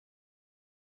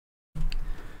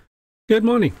Good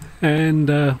morning, and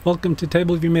welcome to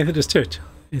Tableview Methodist Church.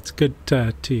 It's good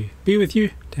to be with you,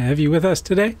 to have you with us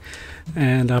today,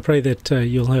 and I pray that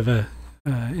you'll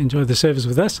enjoy the service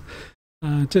with us.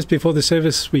 Just before the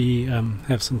service, we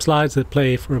have some slides that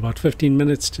play for about 15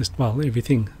 minutes, just while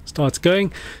everything starts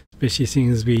going, especially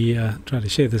seeing as we try to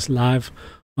share this live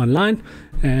online.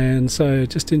 And so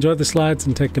just enjoy the slides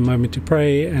and take a moment to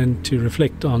pray and to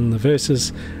reflect on the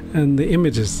verses and the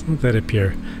images that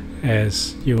appear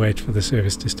as you wait for the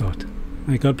service to start.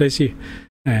 May God bless you,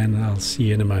 and I'll see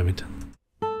you in a moment.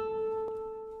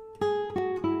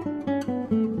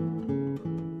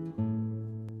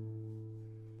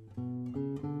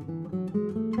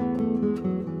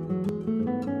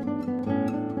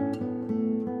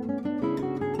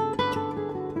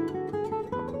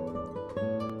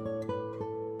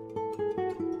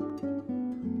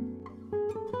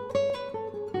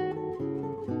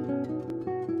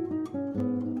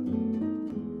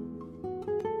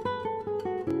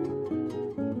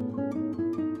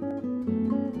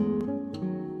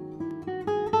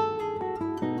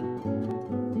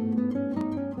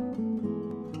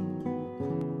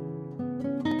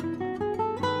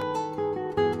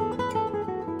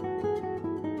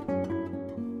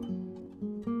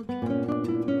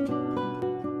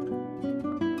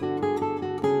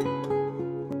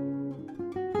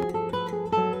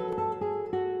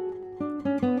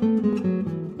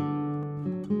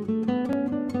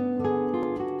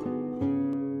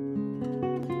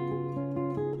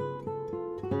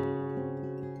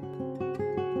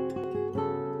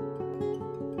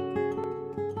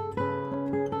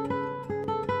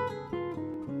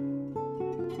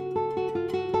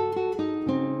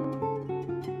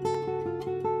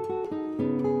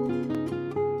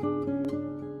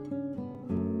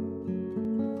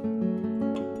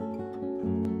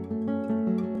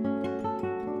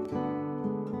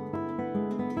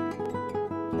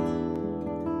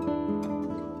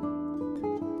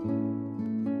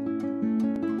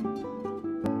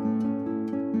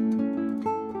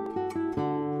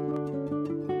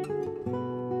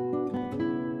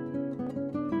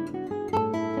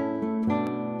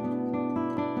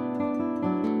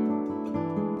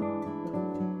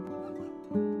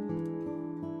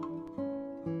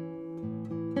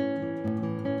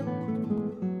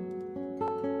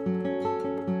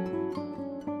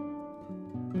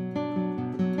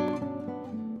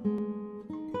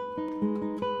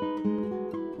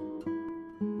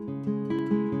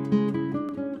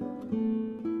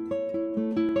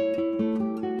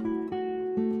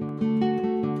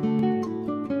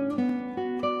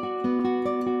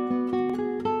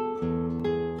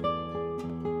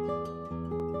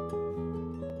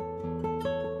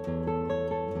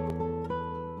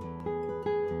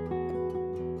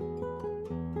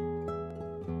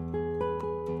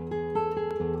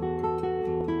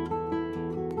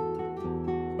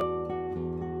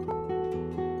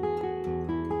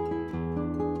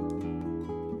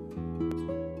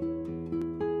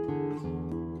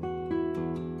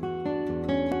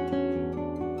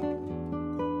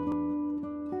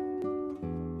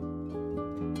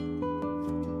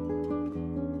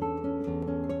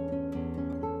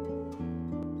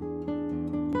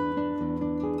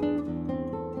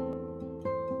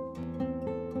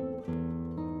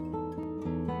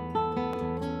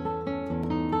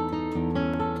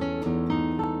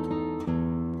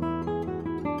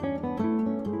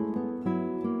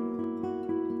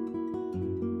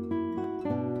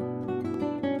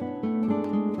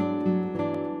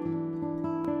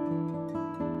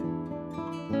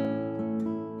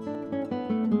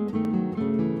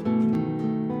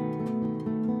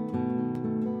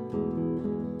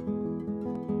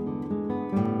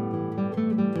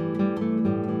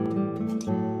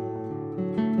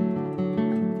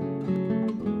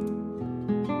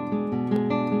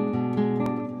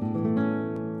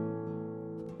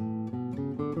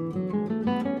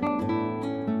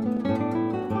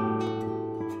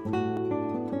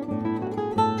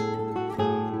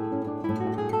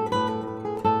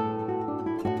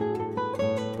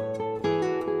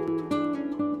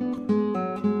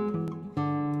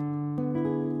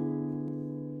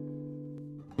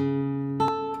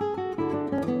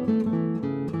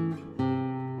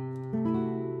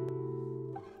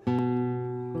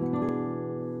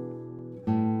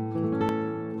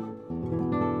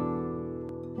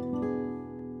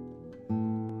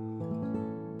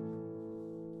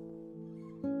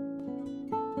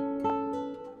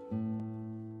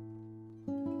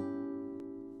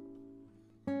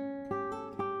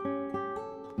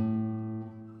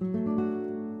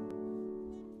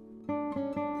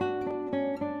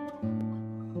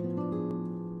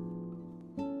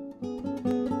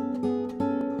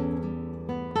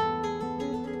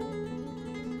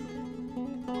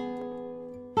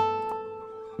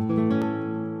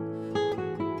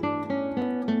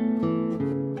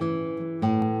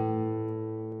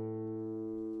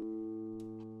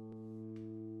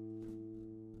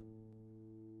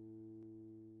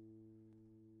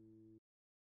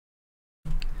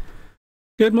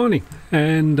 Good morning,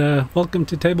 and welcome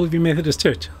to Tableview Methodist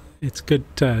Church. It's good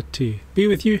to be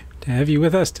with you, to have you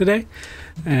with us today,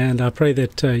 and I pray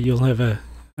that you'll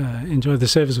enjoy the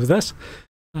service with us.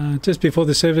 Just before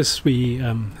the service, we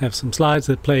have some slides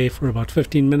that play for about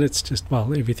 15 minutes, just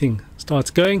while everything starts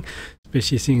going,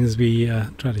 especially seeing as we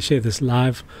try to share this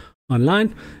live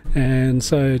online. And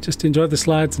so just enjoy the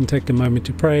slides and take a moment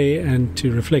to pray and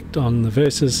to reflect on the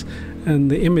verses and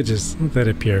the images that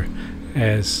appear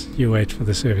as you wait for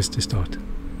the service to start.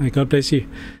 May God bless you,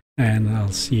 and I'll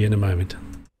see you in a moment.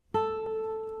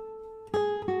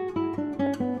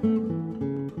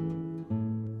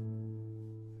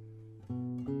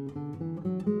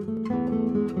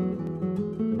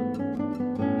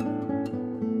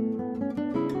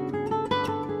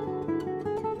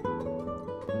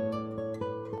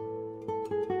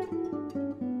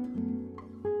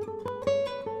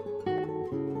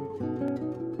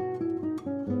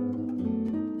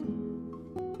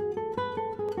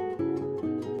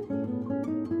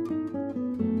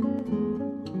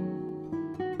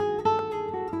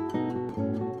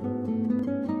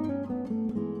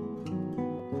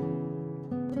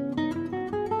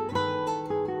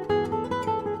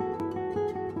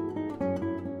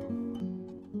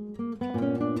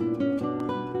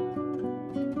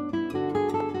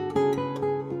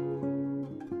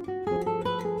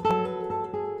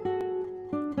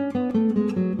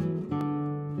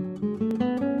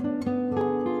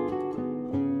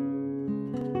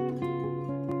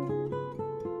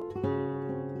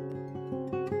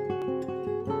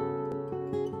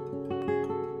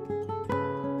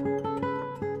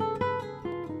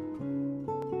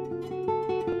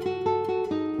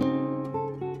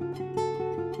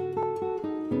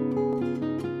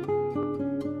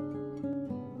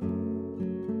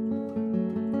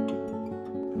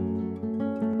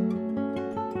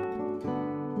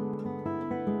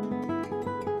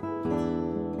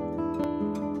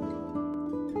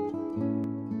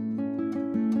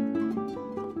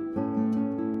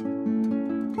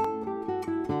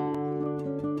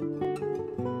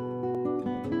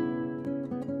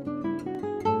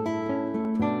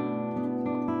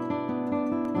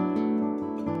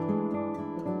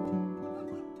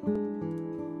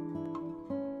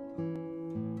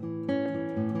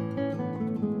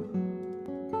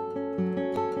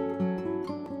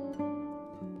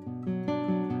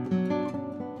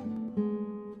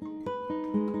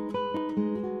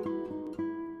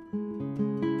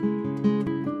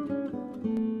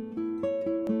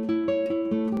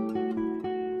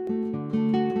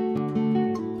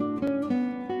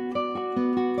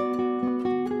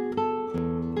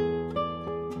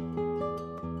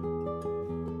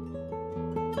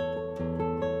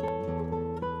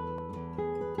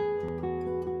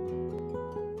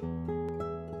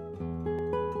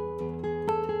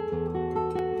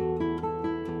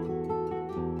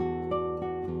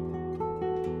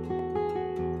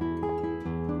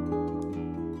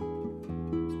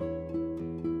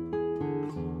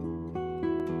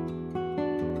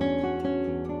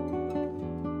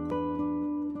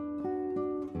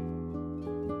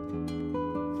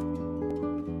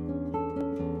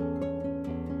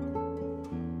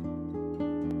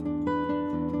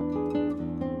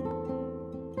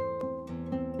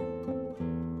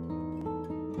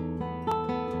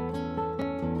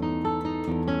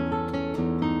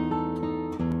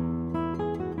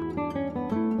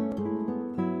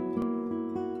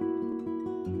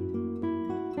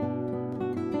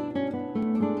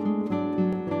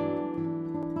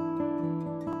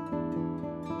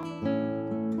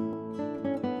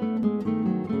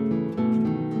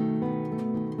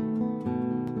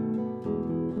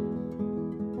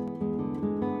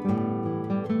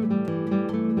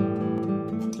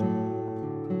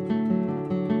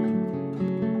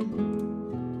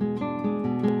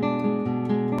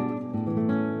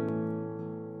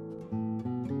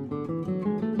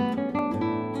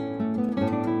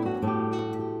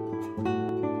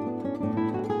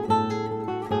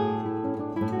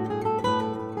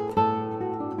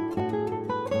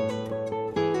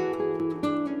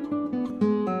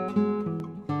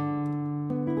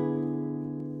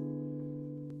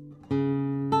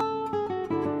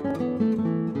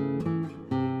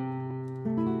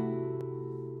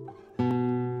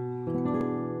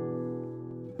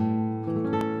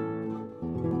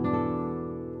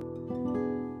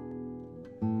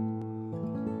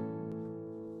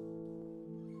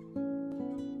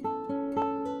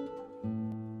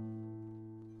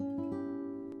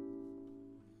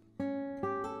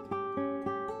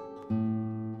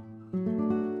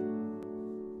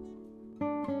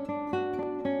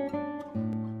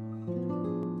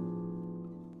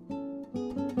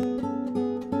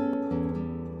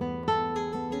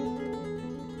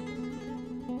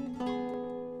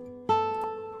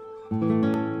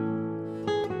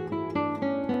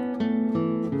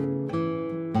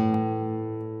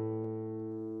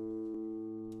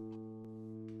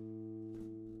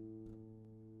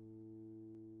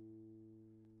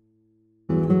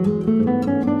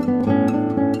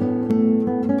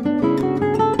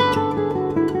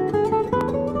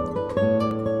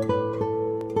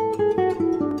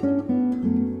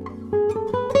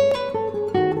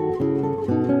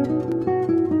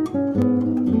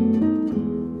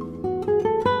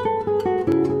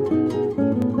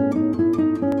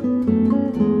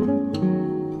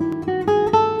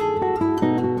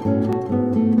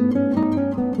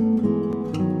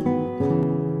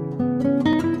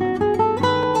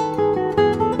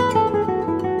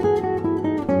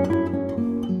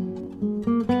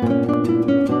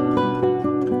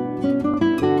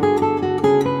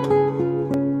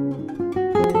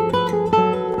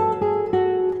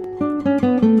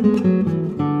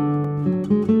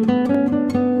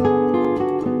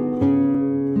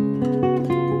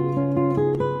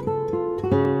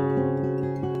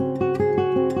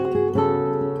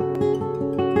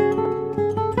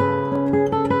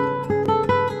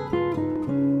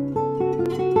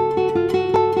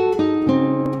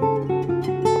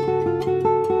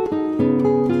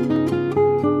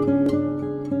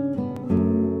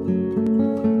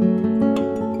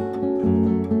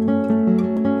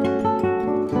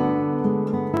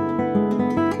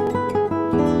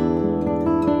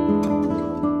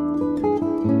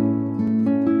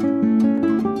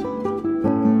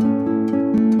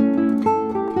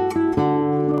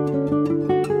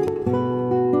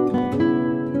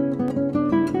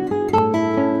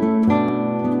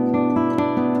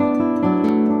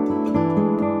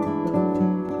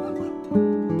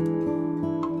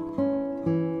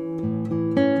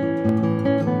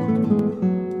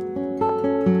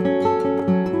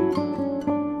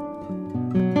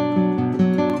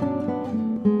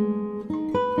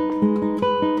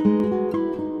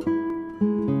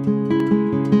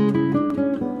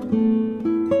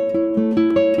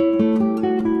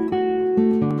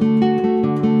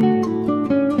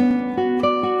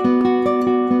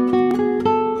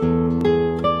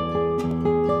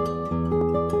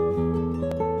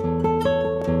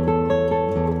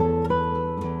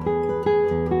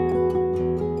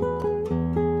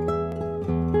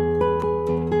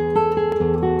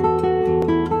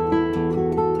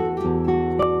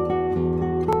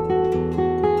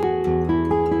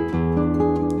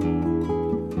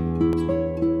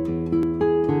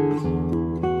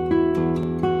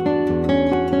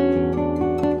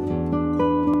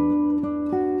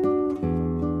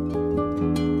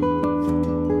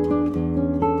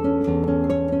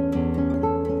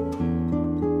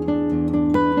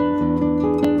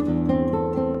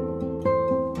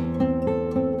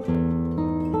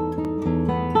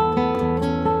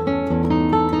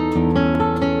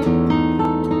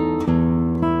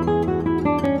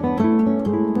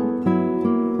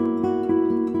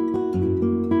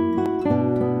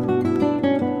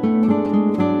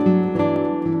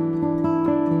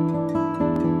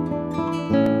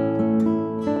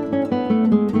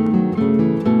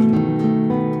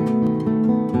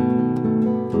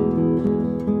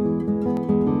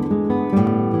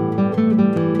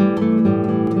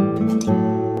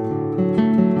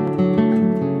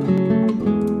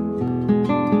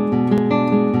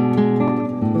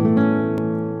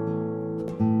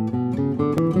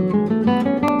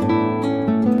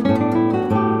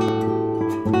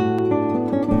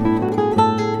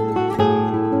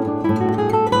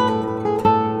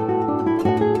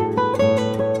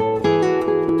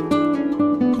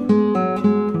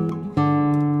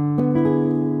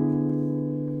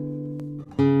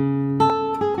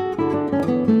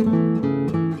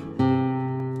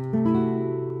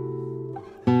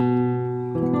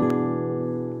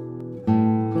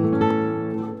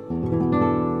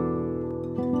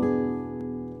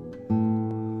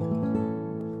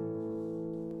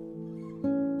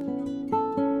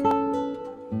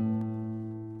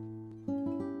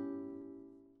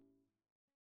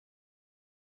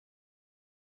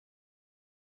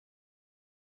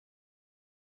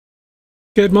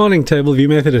 Good morning, Tableview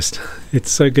Methodist.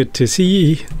 It's so good to see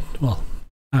you. Well,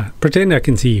 pretend I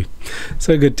can see you.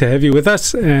 So good to have you with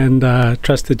us, and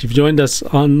trust that you've joined us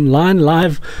online,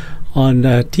 live on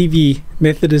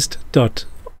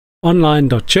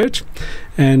tvmethodist.online.church.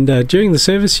 And during the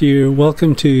service, you're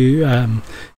welcome to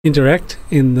interact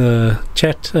in the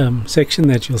chat section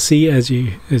that you'll see as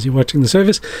you're watching the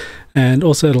service. And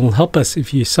also, it'll help us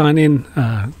if you sign in,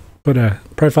 put a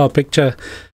profile picture,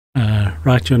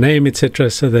 write your name,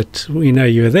 etc., so that we know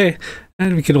you are there,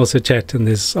 and we can also chat, and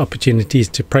there's opportunities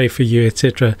to pray for you,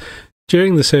 etc.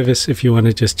 During the service. If you want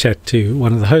to just chat to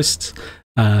one of the hosts,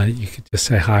 you could just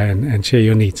say hi and share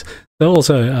your needs. So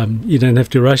also, you don't have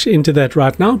to rush into that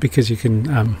right now, because you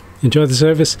can enjoy the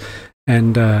service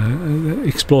and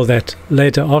explore that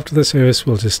later after the service.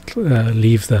 We'll just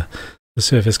leave the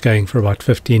service going for about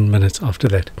 15 minutes after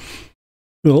that.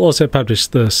 We'll also publish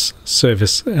this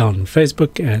service on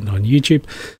Facebook and on YouTube,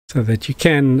 so that you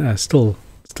can still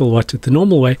watch it the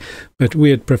normal way, but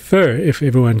we'd prefer if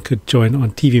everyone could join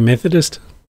on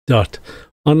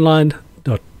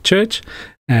tvmethodist.online.church,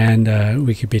 and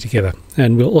we could be together.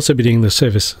 And we'll also be doing the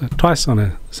service twice on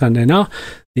a Sunday now,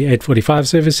 the 8:45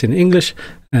 service in English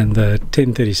and the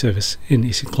 10:30 service in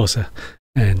isiXhosa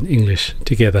and English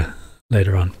together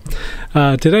later on.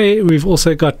 Today we've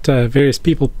also got various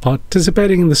people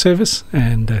participating in the service,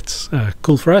 and that's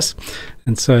cool for us.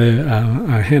 And so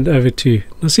I hand over to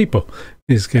Nosipho,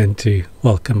 who's going to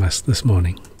welcome us this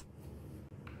morning.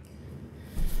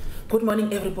 Good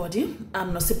morning, everybody.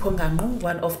 I'm Nosipho Ngqanqo,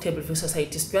 one of Tableview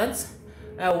Society stewards.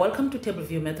 Welcome to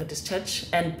Tableview Methodist Church,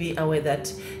 and be aware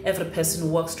that every person who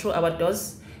walks through our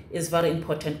doors is very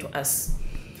important to us.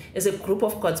 As a group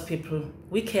of God's people,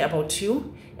 we care about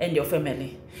you and your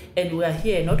family, and we are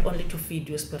here not only to feed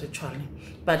you spiritually,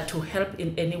 but to help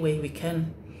in any way we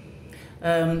can.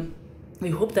 We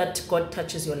hope that God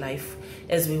touches your life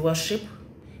as we worship,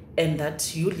 and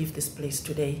that you leave this place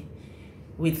today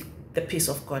with the peace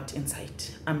of God inside.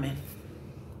 Amen.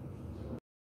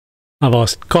 I've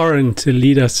asked Corin to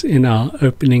lead us in our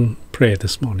opening prayer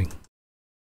this morning.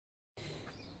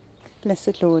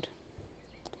 Blessed Lord,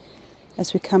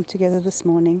 as we come together this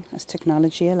morning, as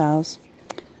technology allows,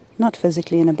 not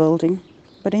physically in a building,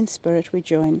 but in spirit, we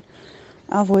join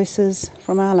our voices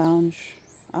from our lounge,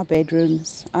 our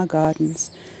bedrooms, our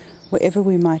gardens, wherever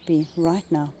we might be right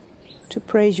now, to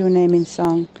praise your name in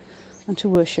song and to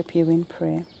worship you in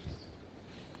prayer.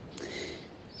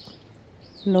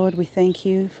 Lord, we thank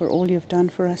you for all you've done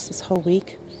for us this whole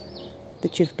week,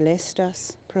 that you've blessed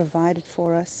us, provided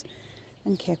for us,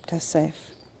 and kept us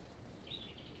safe.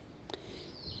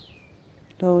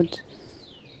 Lord,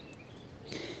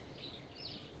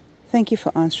 thank you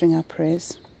for answering our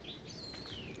prayers,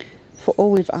 for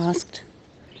all we've asked,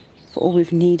 for all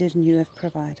we've needed, and you have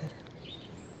provided.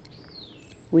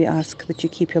 We ask that you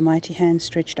keep your mighty hand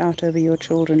stretched out over your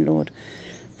children, Lord,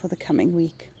 for the coming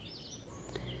week.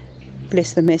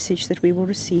 Bless the message that we will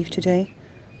receive today,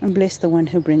 and bless the one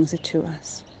who brings it to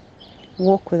us.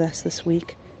 Walk with us this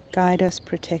week, guide us,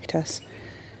 protect us.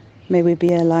 May we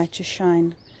be a light to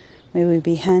shine. May we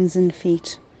be hands and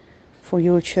feet for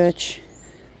your church,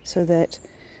 so that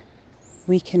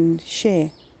we can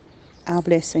share our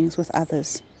blessings with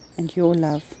others and your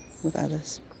love with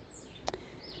others.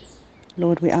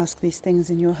 Lord, we ask these things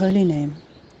in your holy name.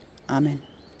 Amen.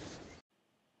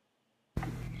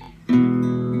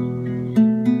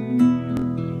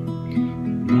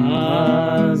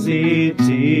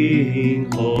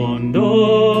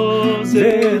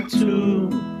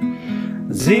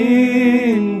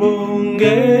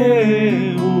 Zingbonge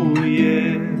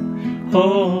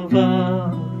uYehova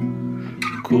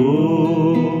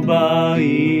kuba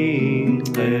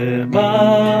ingceba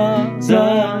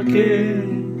zakhe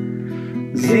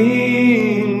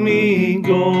zimigona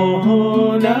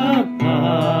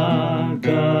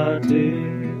phakade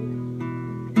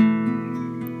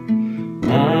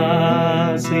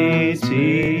masithi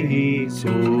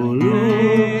solulongo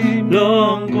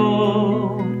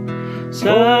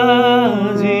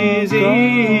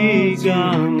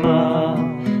sazizigama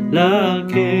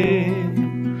lakhe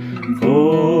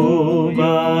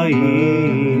ngoba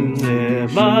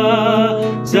ingceba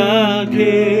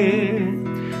zakhe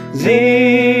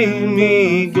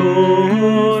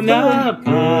zimigona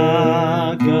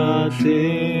phakade.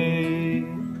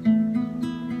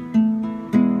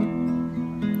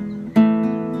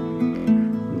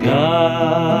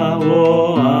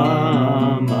 Gawo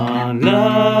amala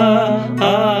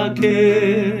akhe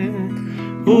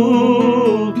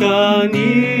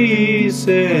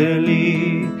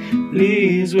ukaniseli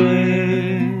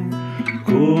lizwe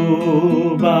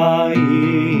kuba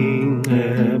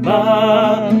ingceba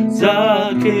zakhe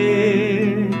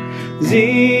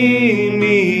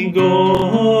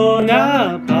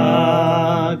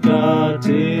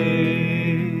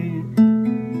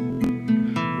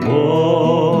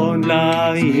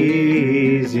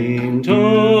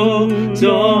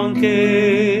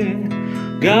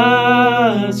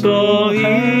ngaso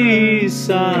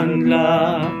isandla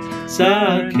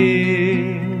sakhe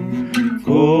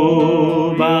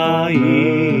kuba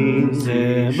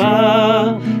indleba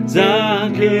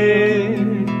zakhe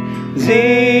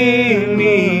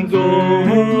zimi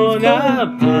khona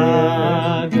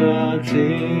phakathi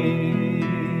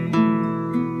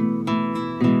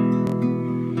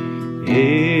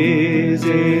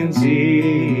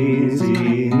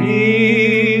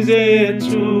ezinsizini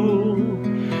zethu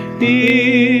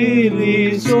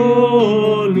ilizwi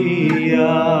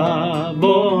liyabona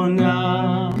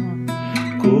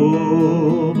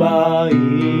kuba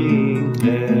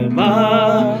indleba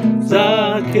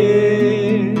zakhe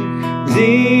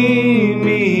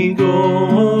zimi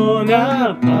khona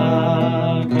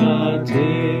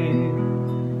phakathi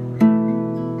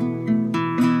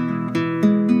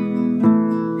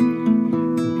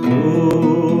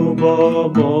kubo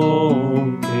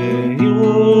bonke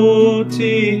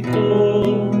uThixo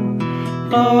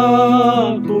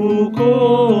akukho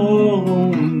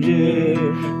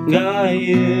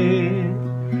njengaye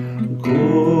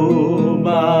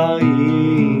kuba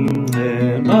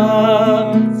indleba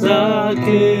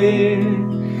zakhe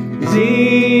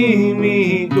zimi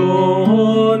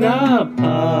khona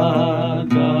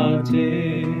phakathi.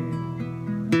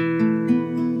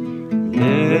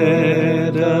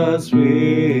 Let us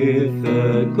with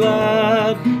a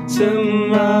gladsome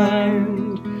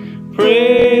mind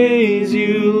praise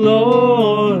you,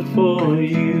 Lord, for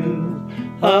you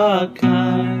are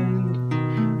kind,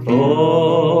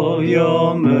 for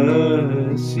your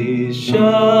mercy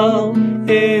shall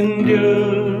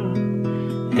endure,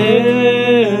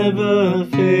 ever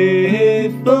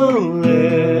faithful,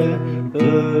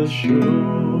 ever sure.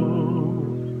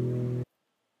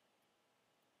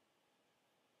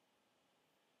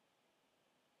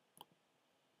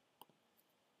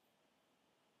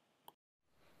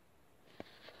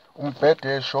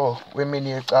 Umbhedesho wemini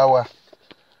yecawa,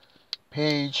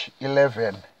 page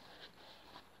 11.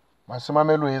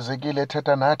 Masimamele uHezekile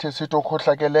ethetha nathi esithi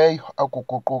okhohlakeleyo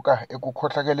akuguquka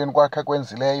ekukhohlakeleni kwakhe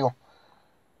kwenzileyo,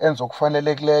 enza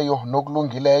okufanelekileyo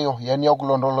nokulungileyo, yena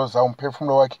uyakulondoloza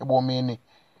umphefumlo wakhe ebomini.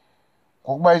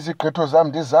 Ngokuba izigqitho zam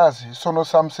ndizazi, isono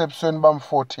sam sebusweni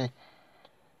bamfuthi.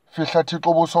 Fihla Thixo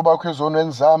ubuso bakho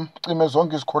ezonweni zam, cime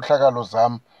zonke izikhohlakalo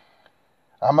zam.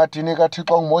 Amadini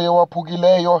kaThixo ngumoya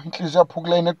waphukileyo, inhliziyo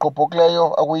yaphukileyo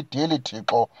negqobhokileyo akuyideli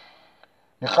Thixo.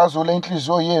 Nikrazule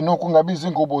inhliziyo yenu kungabi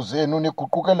izingubo zenu,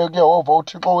 niguqukele kuYehova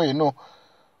uThixo wenu,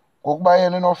 ngokuba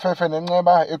yena enofefe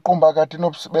nenceba equmba kade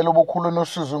nobusibele obukhulu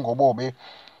enosizi ngobobi.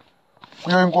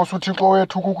 Kuyo inkosi uThixo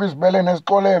wethu kukho izibele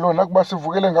nezixolelo, nakuba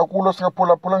sivukele ngakulo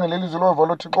singaphulaphula ngelizwi lova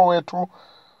loThixo wethu,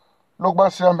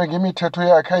 lokuba sihambe ngemithetho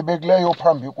yakhe ayibekileyo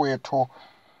phambi kwethu.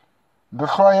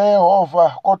 Ndohlwaya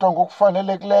Yehova, kodwa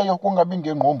ngokufanelekileyo kungabi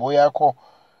ngengqumbo yakho.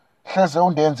 Hleze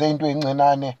undenze into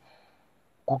encinane.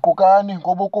 Guqukani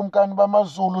ngoba ukumkani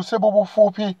bamazulu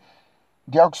sebubufuphi.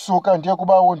 Ndiyakusuka ndiye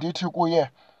kubawo ndithi kuye,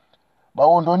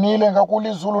 bawo ndonile ngakulo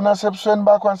izulu nasebusweni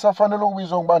bakho andisafanele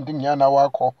ukubizwa ngokuba ndingunyana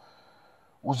wakho.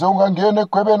 Uze ungangena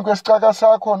egwebeni kwesicaka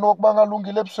sakho, nokuba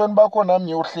ngalungile ebusweni bakho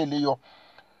namnye uhleliyo.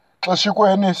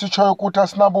 Xeshikweni sitshoyo ukuthi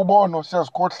asinabubono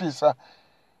siyazikhohlisa,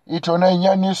 ithi yona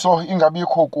inyaniso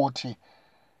ingabikho kuthi.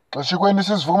 Xeshikweni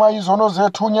sizivuma izono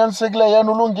zethu, unyanisekileyo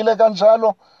yena ulungile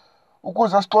kanjalo,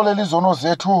 ukuze asixolele izono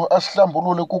zethu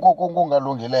asihlambulule kuko konke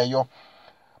okungalungileyo.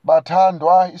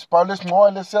 Bathandwa, isibhalo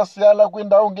esingcwele siyasiyala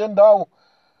kwindawo ngendawo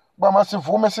uba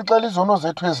masivume sixele izono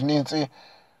zethu ezinintsi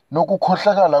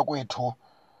nokukhohlakala kwethu,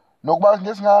 nokuba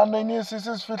ngesinganenisi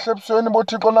sizifihle ebusweni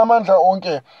boThixo namandla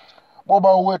onke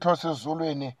boba uwethu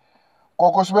wasezulwini.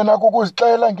 Koko sibe nako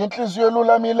ukuzixela ngentliziyo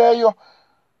elulamileyo,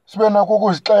 sibe nako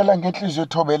ukuzixela ngentliziyo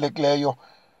ethobelekileyo,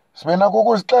 sibe nako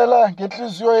ukuzixela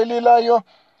ngentliziyo elilayo,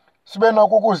 sibe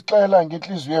nako ukuzixela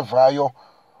ngentliziyo evayo,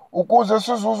 ukuze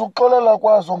sizuze ukuxolela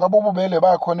kwazo ngabobubele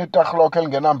bakho netarha lakho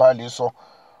elingenambaliso.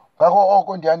 Ngako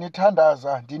oko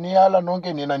ndiyanithandaza, ndiniyala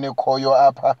nonke nina nekhoyo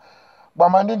apha,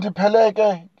 uba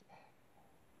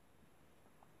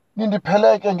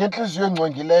nindipheleke ngentliziyo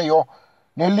engcwengileyo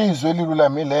nelizwi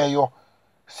elilulamileyo.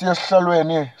 Siye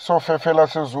esihlalweni sofefela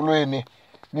sezulwini,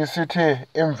 nisithi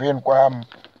emveni kwam.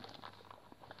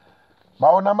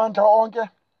 Mawunamandla onke,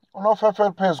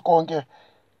 unofefe phezu konke,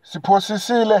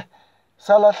 siphosisile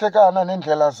salahlekana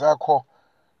nendlela zakho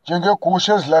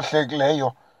njengegusha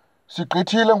ezilahlekileyo.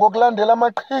 Sigqithile ngokulandela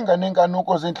amaqhinga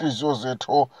neenkanuko zentliziyo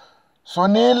zethu.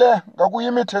 Sonile ngakuyo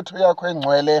imithetho yakho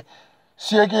engcwele,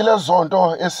 siyekile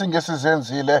zonto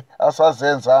esingesizenzile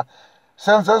asazenza,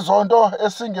 senze zonto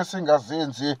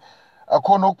esingesingazenzi.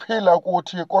 Akho nokuphila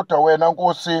kuthi, kodwa wena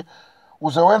Nkosi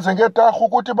uze wenze ngetarhu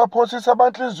ukuthi baphosise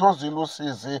abantliziyo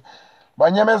zilusizi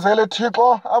banyamezele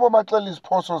Thixo abo baxela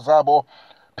iziphoso zabo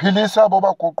philisa abo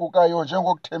baguqukayo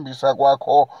njengokuthembisa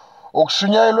kwakho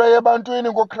okushunyayelweyo ebantwini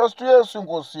ngoKristu Yesu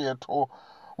inkosi yethu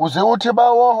uze uthi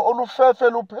bawo olufefe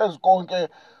luphezu konke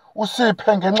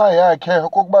usiphe ngenxa yakhe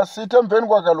kokuba sithi emveni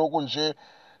kwakaloku nje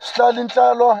sihlala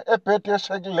inhlalo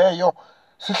ebhedeshekileyo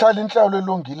sihlala inhlalo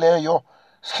elungileyo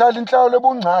sihlala inhlalo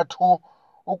ebungcathu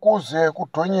ukuze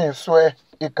kudunyiswe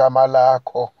igama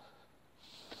lakho.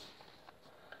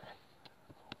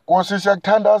 Nkosi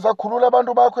siyakuthandaza khulula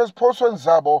abantu bakho eziphosweni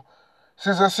zabo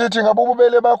size sithi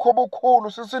ngabububele bakho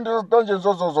obukhulu sisindise izinto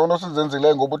zozozono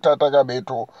sizenzileyo ngobuthathaka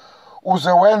bethu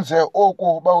uze wenze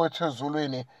oku bawethu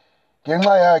ezulwini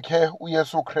ngenxa yakhe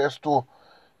uYesu Kristu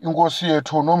inkosi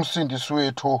yethu nomsindisi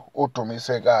wethu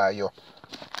odumisekayo.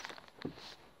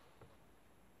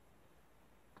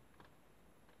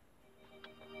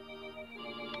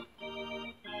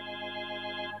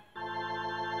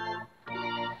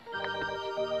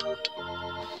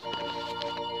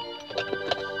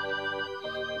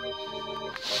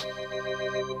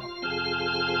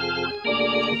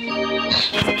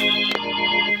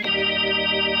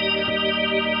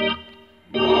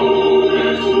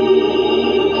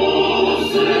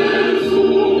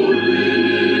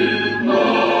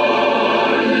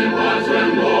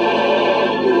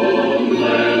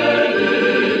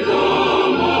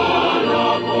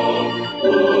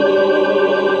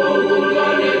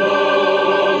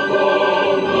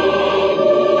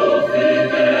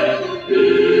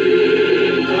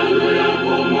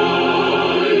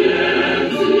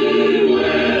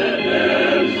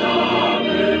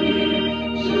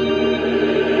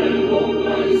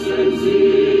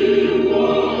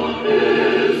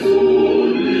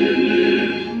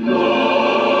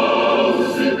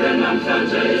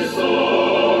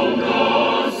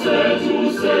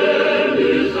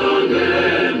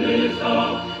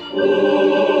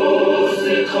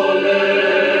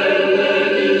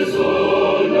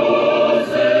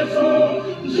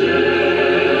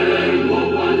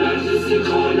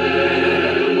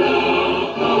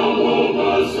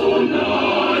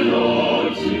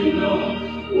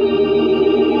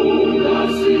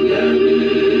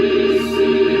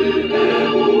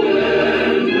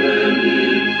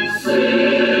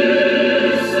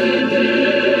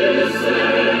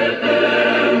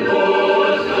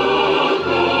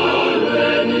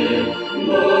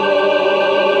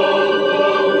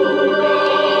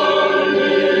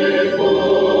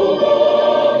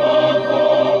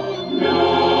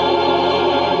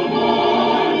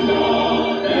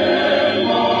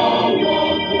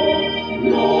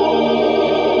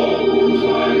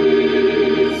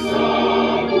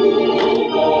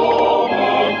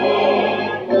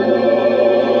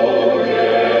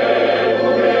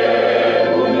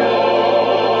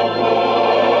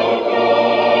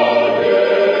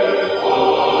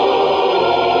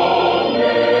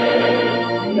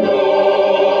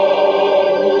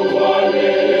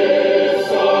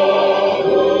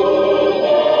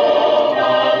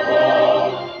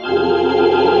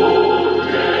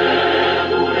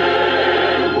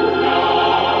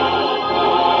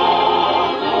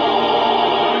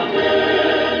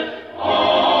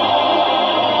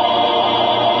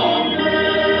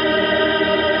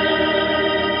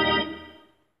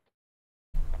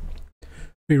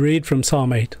 We read from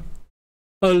Psalm 8.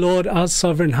 O Lord, our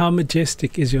sovereign, how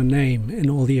majestic is your name in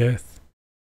all the earth.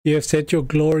 You have set your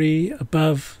glory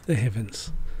above the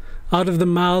heavens. Out of the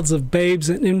mouths of babes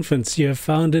and infants you have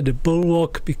founded a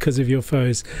bulwark because of your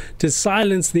foes, to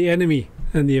silence the enemy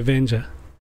and the avenger.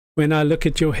 When I look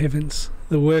at your heavens,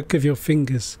 the work of your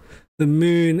fingers, the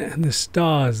moon and the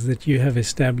stars that you have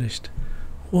established,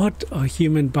 what are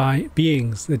human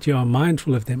beings that you are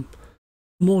mindful of them,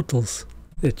 mortals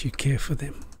that you care for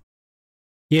them?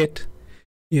 Yet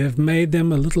you have made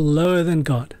them a little lower than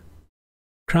God,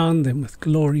 crowned them with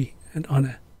glory and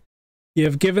honor. You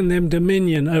have given them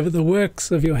dominion over the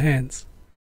works of your hands.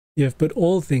 You have put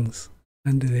all things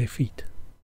under their feet,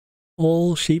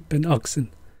 all sheep and oxen,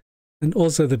 and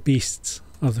also the beasts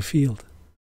of the field,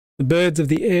 the birds of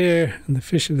the air and the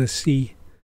fish of the sea,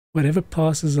 whatever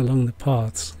passes along the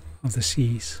paths of the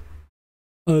seas.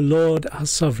 O Lord, our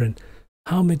sovereign,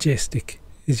 how majestic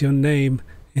is your name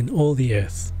in all the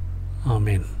earth.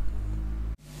 Amen.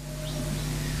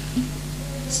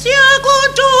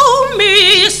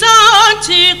 Siyakudumisa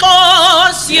Thixo,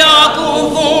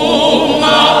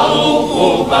 siyakuvuma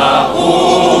ukuba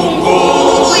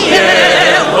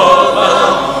unguYehova,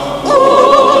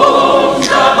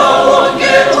 umhlaba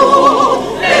wonke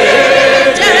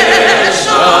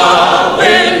uletesha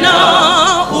wena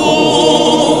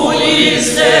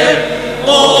uyise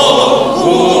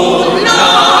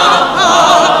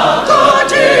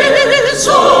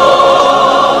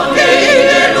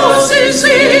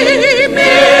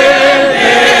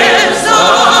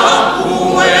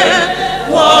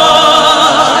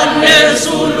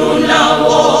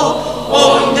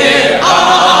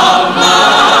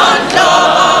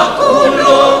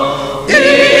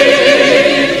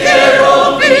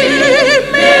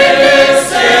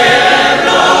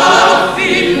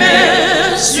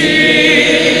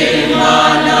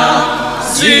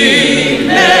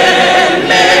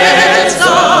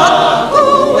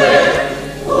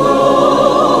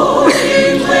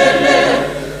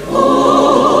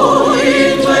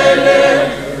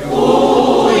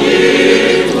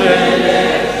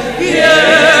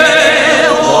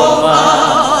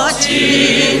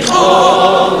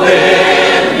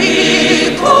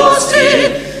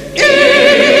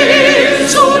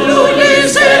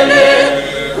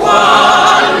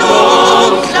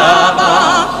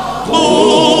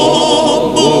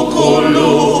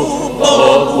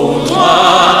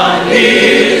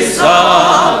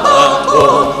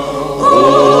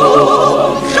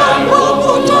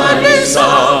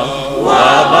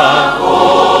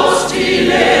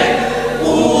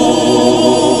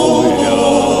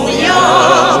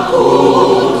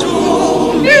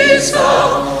yakudumisa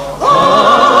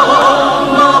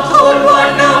amakholwa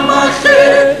namahle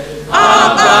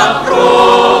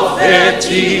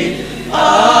abaprofethi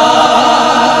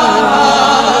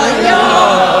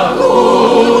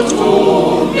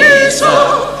ayakudumisa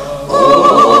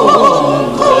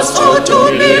umkhosi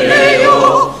odumileyo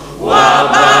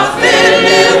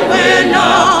wabafele wena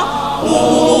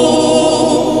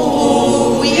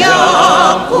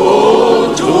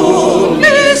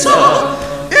uyakudumisa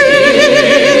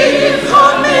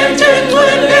ikhamente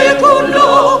ngcwele kulo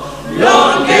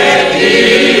lonke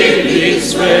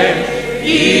ilizwe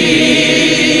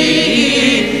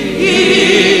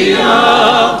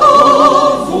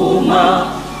iyakuvuma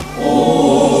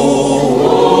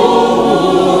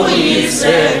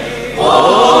uyise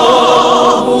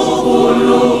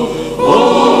obukhulu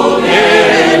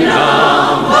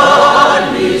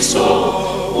ungenambaliso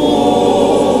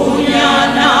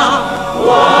unyana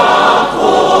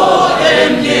wakho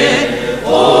emnye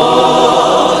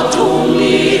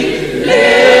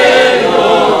odumileyo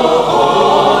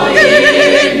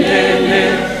oyinene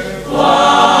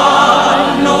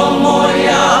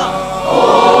wanomoya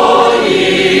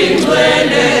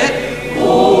oyingcwele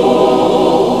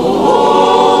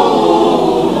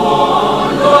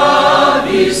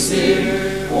umonwabisi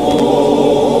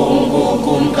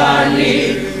ungukumkani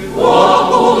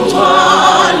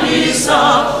wokungcwalisa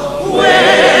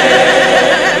wena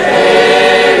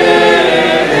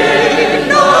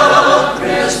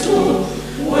Kristu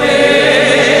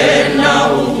wena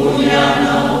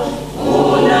unyana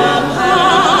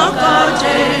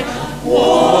unaphakade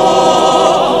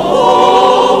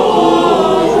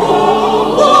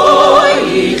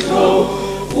woyihlo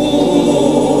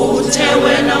uthe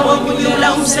wena wakunyula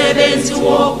umsebenzi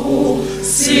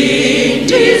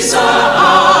wokusindisa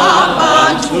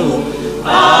abantu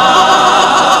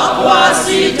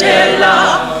akwasitela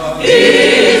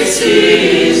isizalo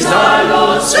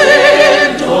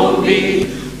sentombi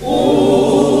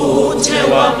uthe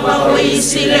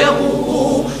wakwayisile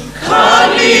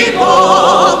ukukhalipho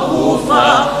kufa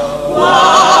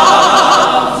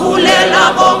wavulela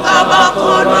bonke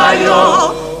abakholwayo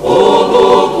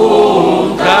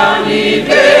ubukumkani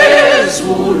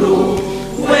bezulu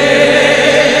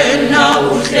wena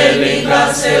uhleli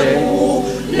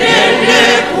ngasekunene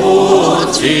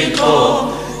kuThixo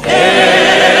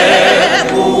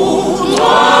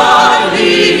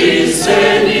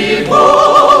ekungcwaliseni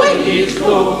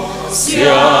koyihlo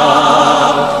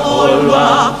siyakholwa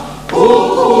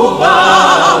ukuba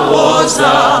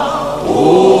woza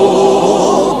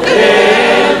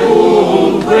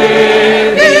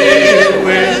umkhweli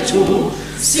wethu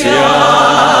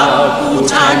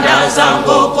siyakuthandaza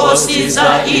ngokosiza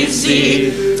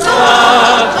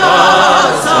izithaka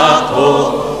zakho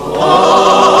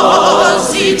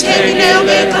ozithengile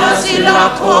ngegazi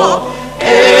lakho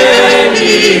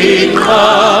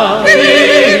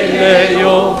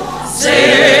elinqabileyo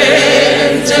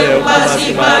zenze ukuba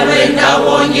sibalwe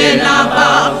ndawonye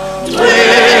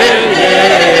nabangcwele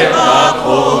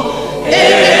bakho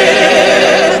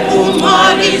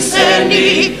ekungcwaliseni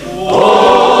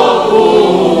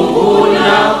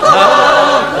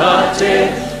okunaphakade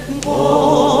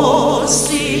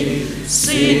Nkosi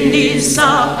sindisa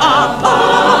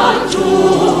abantu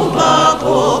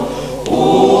bakho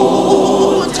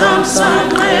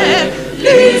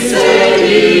uthamsanqelise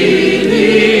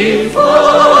ilifa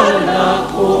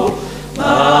lakho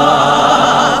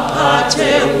bapha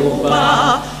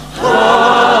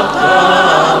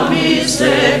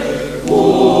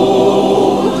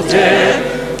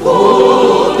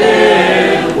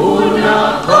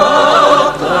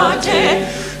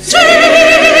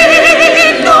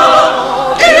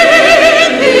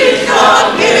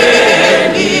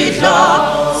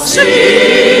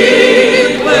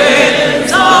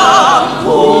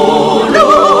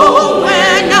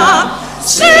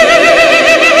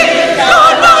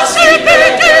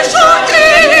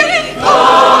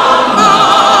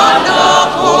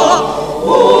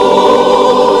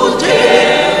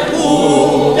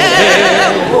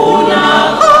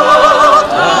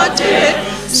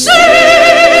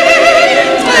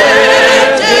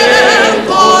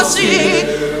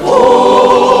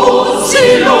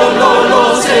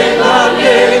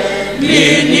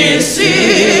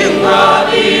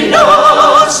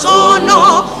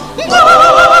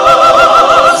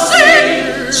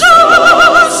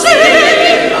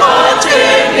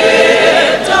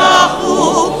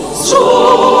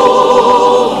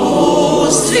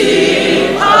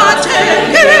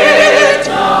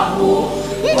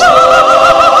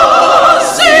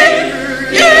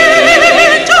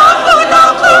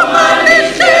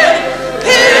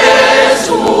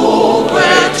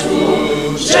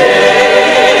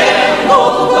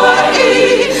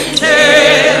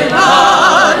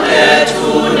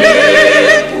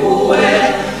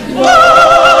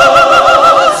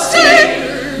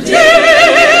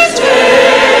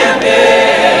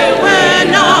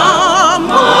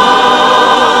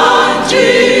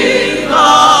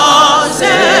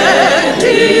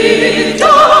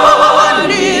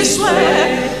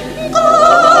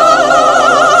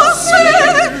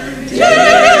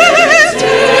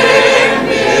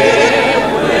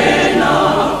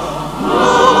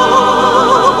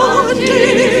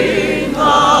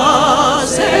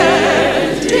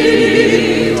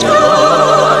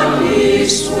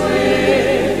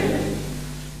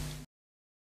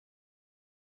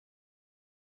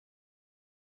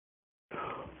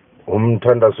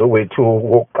umthandazo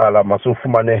wethu wokuqala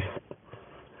masufumane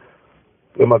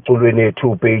emaculweni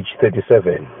ethu page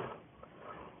 37.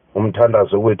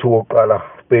 Umthandazo wethu wokuqala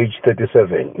page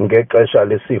 37 ngexesha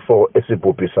lesifo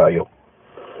esibhubhisayo.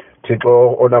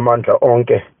 Thixo onamandla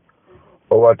onke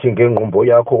owathi ngengqumbo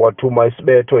yakho wathuma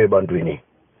isibetho ebantwini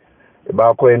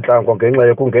bakho entlango ngenxa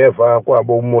yokungeva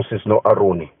kwabo uMoses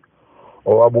noAaroni,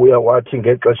 owabuya wathi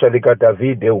ngexesha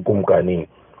likaDavide ukumkani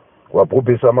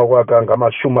wabhubhisa amakwaka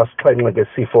 70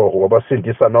 ngesifo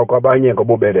wabasindisa noko abanye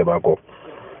ngobubele bakho.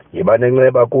 Yiba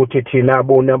nenceba kuthi thina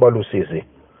bona balusizi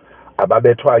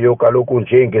ababethwayo kaloku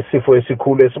nje ngesifo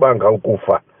esikhulu esibanga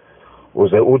ukufa,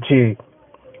 uze uthi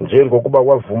njengokuba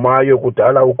wavumayo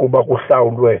kudala ukuba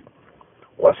kuhlawulwe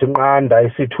wasinqanda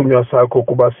isithunywa sakho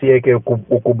kuba siyeke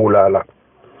ukubulala.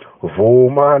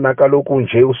 Vuma nakaloku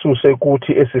nje ususe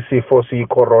kuthi esi sifo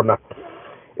siyicorona,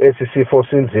 esi sifo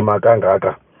sinzima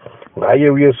kangaka, ngaye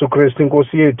uYesu Kristu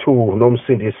inkosi yethu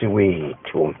nomsindisi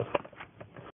wethu.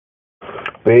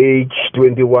 Page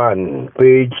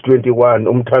 21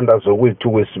 umthandazo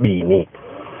wethu wesibini.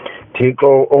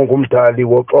 Thixo ongumdali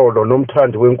woxolo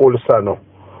nomthandi wenkolisano,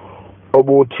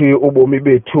 obuthi ubomi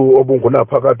bethu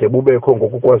obungunaphakade bubekho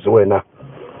ngokukwazi wena,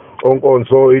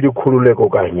 onkonzo ilikhululeko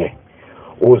kanye,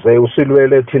 uze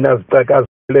usilwele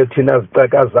thina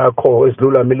zicaka zakho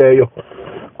ezilulamileyo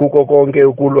kuko konke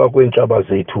ukulwa kweentshaba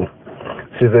zethu.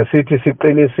 Size sithi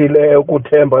siqinisile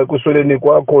ukuthemba ekusweleni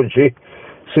kwakho nje,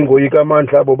 singoyika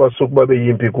amandla abo basuku babe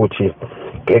yimpi kuthi,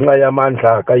 ngenxa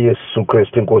yamandla kaYesu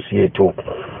Kristu inkosi yethu.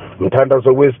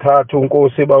 Mthandazo wesithathu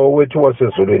unkosi bawo wethu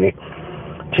wasezulwini.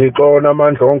 Thixo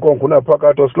namandla onke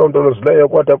ongunaphakade osilondolozileyo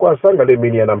kwada kwasanga le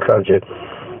mini yanamhlanje,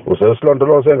 uze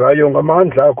usilondoloze ngayo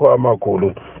ngamandla akho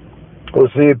amakhulu.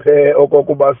 Usiphe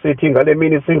okokuba sithi ngale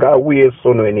mini singawi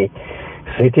esonweni,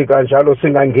 sithi kanjalo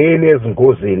singangeni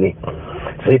ezingozini,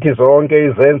 sithi zonke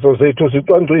izenzo zethu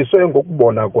zicwangciswe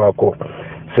ngokubona kwakho,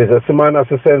 size simana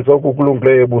sisenze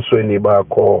okukulungileyo ebusweni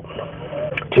bakho.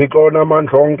 Thixo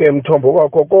namandla onke emthombo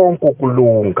wakho konke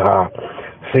ukulunga,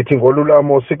 sithi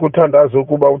ngolulamo sikuthandaza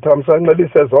ukuba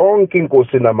uthamsancelise zonke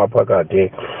inkosi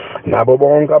namaphakade nabo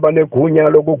bonke abanegunya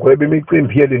lokugweba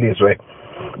imicimbi yelilizwe,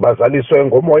 bazaliswe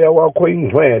ngomoya wakho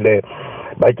ingcwele,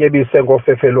 batyebise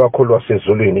ngofefe lwakho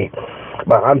lwasezulwini,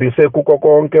 bahambise kuko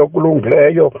konke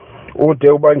okulungileyo, ude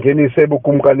ubangenise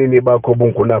ebukumkanini bakho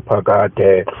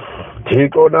bungunaphakade.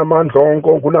 Thixo namandla onke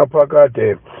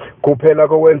ongunaphakade, kuphela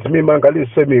kowenza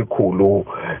imimangaliso emikhulu,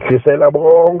 hlisela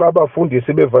bonke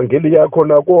abafundisi bevangeli yakho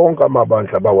nakonke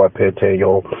amabandla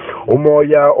bawaphetheyo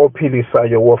umoya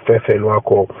ophilisayo wofefe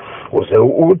lwakho, uze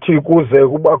uthi kuze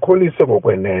kubakholise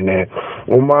ngokwenene,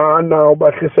 umana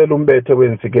ubahlisela umbethe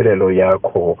wentsikelelo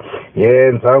yakho.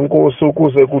 Yenza nkosi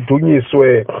ukuze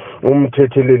kudunyiswe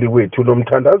umthetheleli wethu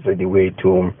nomthandazeli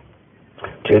wethu.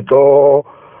 Thixo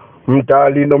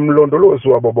mdali nomlondolozi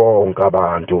wabo bonke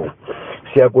abantu,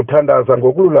 siyakuthandaza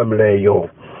ngokululamileyo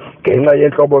ngenxa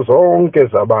yentlobo zonke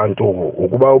zabantu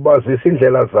ukuba ubazise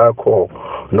indlela zakho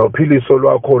nophiliso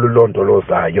lwakho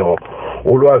olulondolozayo,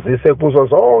 ulwazise kuzo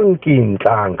zonke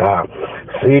intlanga.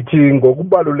 Sithi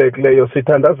ngokubalulekileyo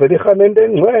sithandazela irhamente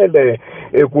engcwele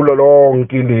ekulo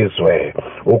lonke ilizwe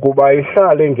ukuba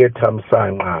ihlale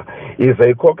ngethamsanqa, ize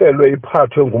ikhokelwe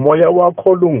iphathwe ngumoya wakho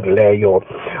olungileyo,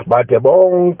 bade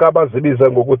bonke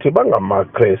abazibiza ngokuthi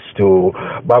bangamaKristu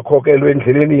bakhokelwe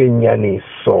endleleni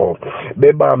yenyaniso,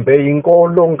 bebambe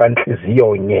inkolo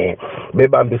ngantliziyo nye,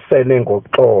 bebambisene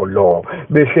ngoxolo,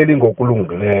 behleli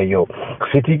ngokulungileyo.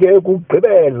 Sithi ke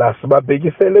kugqibela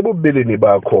sibabhekisele ebubeleni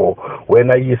bakho,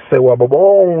 wena yise wabo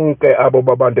bonke abo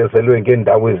babandezelwe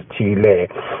ngendawo ezithile,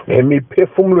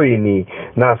 emiphefumlweni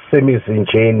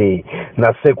nasemizinjeni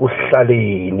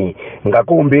nasekuhlaleni,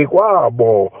 ngakumbi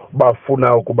kwabo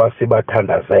bafuna ukuba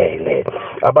sibathandazele.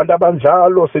 Abantu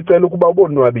abanjalo sicela ukuba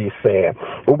ubonwabise,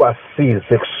 ubasize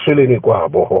ekusweleni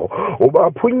kwabo,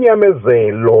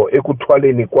 ubaphunyamezelo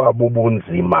ekuthwaleni kwabo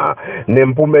ubunzima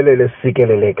nempumelelo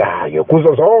esikelelekayo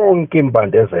kuzo zonke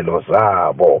imbandezelo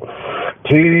zabo.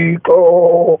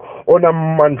 Thixo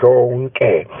onamandla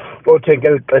onke, othe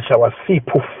ngeli xesha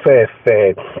wasipha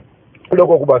ufefe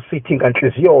lokokuba sithi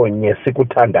nganhliziyo nye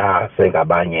sikuthandaze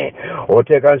ngabanye,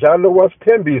 othe kanjalo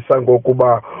wasithembisa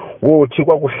ngokuba uthi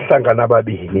kwakuhlangana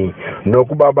ababini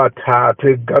nokuba bathathu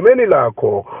egameni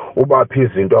lakho ubaphi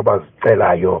izinto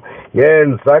abazicelayo.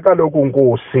 Yenza kaloku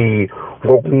nkosi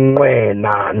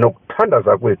ngokunqwena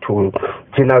nokuthandaza kwethu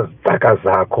thina zicaka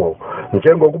zakho,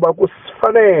 njengokuba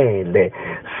kusifanele.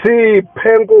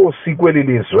 Siphe nkosi kweli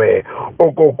lizwe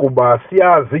okokuba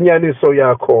siyazi inyaniso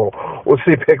yakho,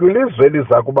 usiphe kwilizwe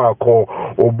eliza kubakho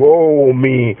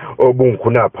ubomi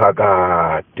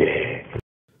obungunaphakade.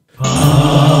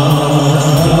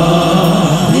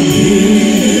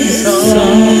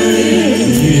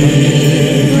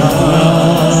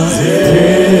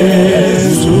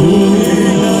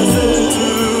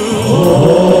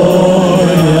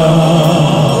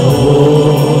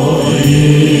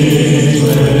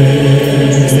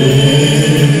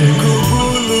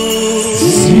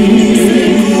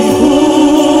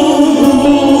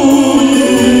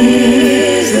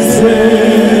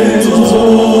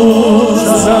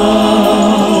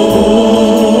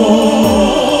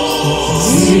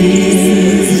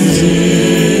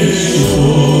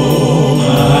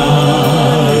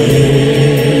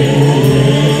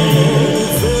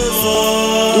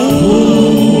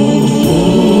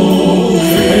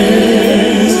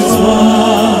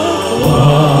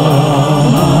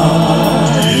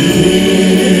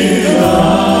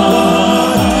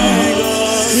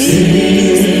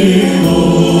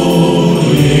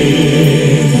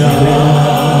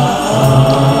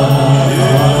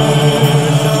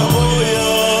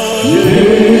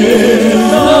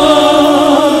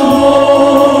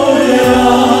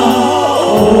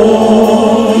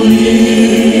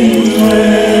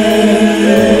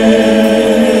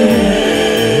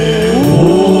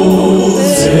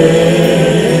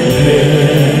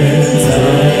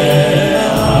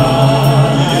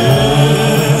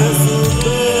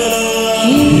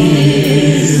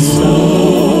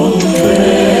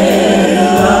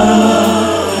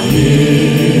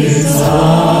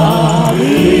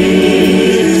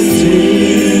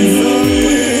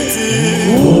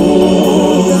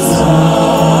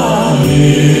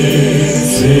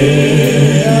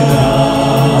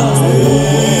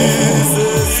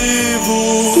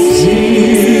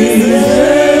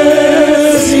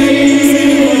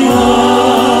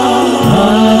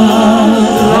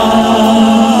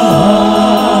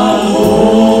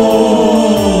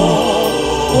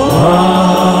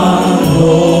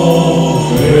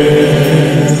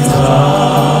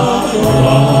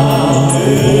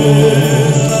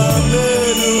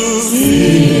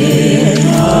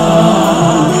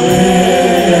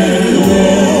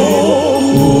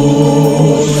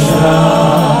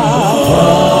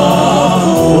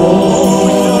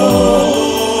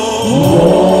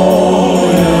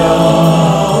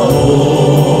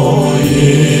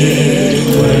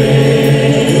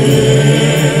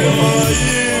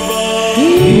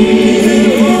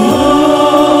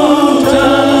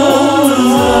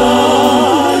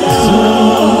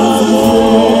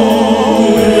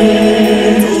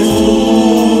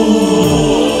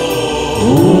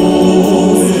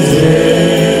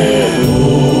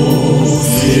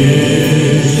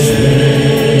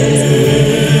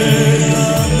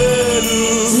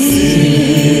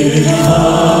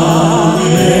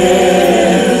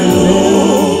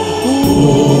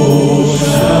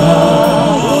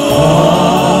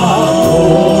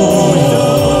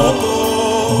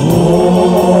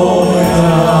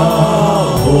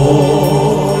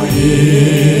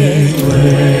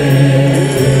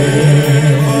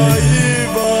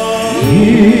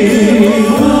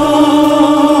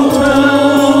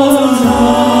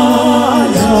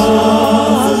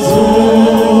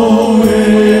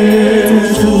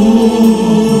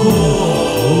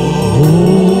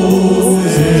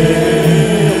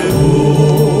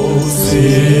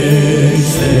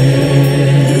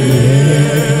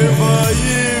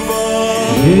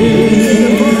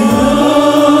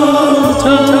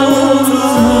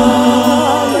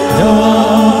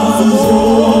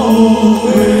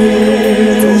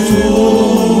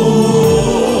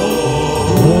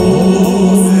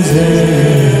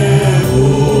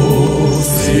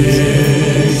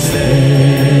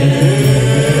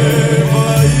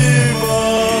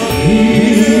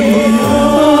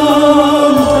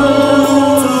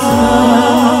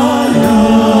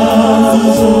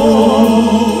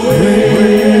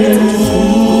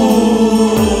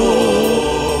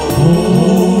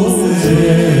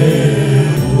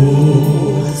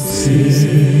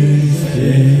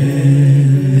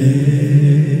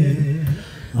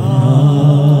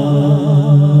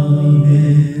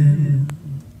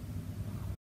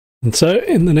 And so,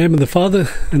 in the name of the Father,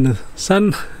 and the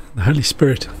Son, and the Holy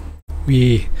Spirit,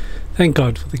 we thank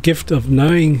God for the gift of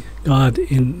knowing God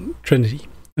in Trinity,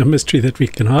 a mystery that we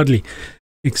can hardly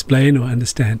explain or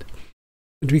understand.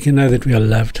 But we can know that we are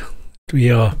loved, that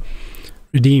we are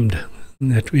redeemed,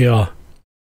 and that we are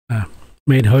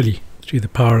made holy through the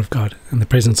power of God and the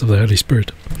presence of the Holy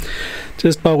Spirit.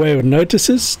 Just by way of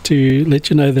notices, to let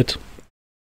you know that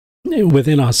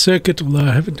within our circuit, although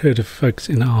I haven't heard of folks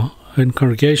in our own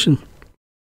congregation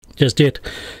just yet,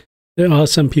 there are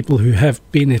some people who have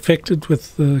been infected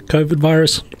with the COVID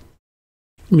virus.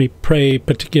 We pray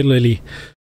particularly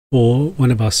for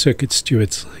one of our circuit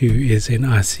stewards who is in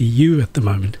ICU at the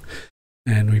moment.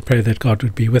 And we pray that God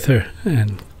would be with her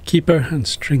and keep her and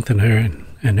strengthen her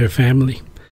and her family.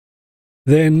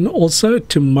 Then also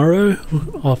tomorrow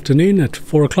afternoon at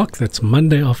 4 o'clock, that's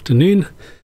Monday afternoon,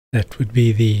 that would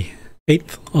be the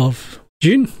 8th of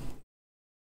June,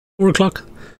 4 o'clock,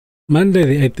 Monday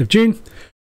the 8th of June,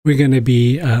 we're going to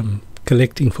be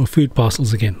collecting for food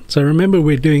parcels again. So remember,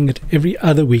 we're doing it every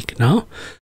other week now,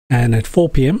 and at 4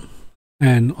 p.m.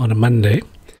 and on a Monday.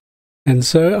 And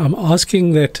so I'm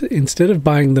asking that instead of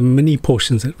buying the mini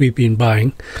portions that we've been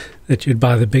buying, that you'd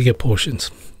buy the bigger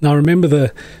portions. Now remember,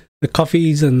 the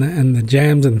coffees and the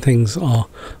jams and things are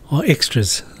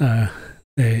extras.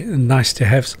 They're nice to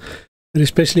have, but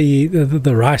especially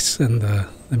the rice and the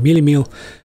mealie meal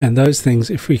and those things,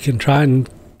 if we can try and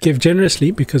give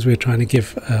generously, because we're trying to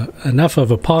give enough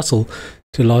of a parcel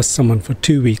to last someone for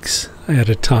 2 weeks at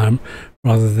a time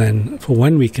rather than for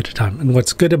 1 week at a time. And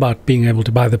what's good about being able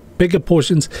to buy the bigger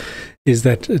portions is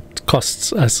that it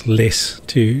costs us less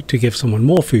to give someone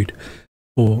more food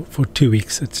for 2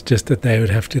 weeks. It's just that they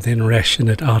would have to then ration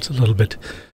it out a little bit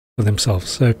for themselves.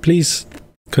 So please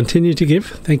continue to give.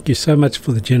 Thank you so much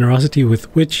for the generosity with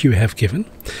which you have given.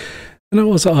 And I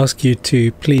also ask you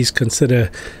to please consider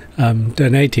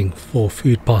donating for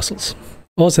food parcels.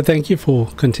 Also, thank you for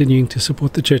continuing to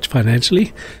support the church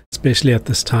financially, especially at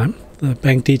this time. The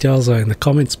bank details are in the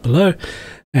comments below,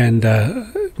 and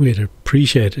we'd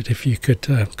appreciate it if you could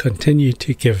continue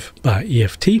to give by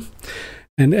EFT.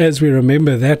 And as we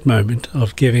remember that moment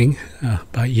of giving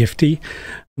by EFT,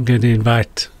 I'm going to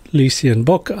invite Lucian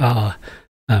Bock, our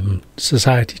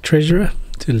Society Treasurer,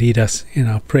 to lead us in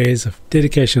our prayers of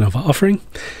dedication of our offering.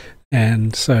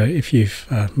 And so if you've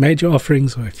made your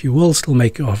offerings, or if you will still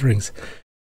make your offerings,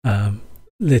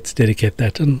 let's dedicate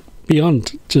that. And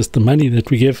beyond just the money that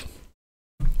we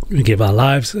give our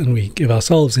lives and we give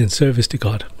ourselves in service to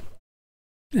God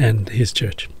and His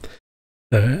church.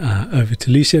 So over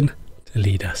to Lucian to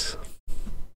lead us.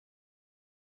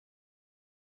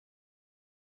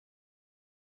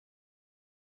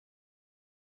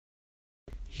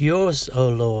 Yours, O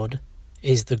Lord,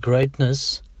 is the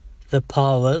greatness, the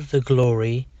power, the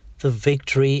glory, the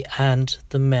victory, and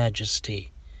the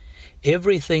majesty.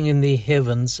 Everything in the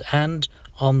heavens and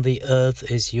on the earth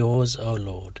is yours, O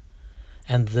Lord,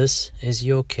 and this is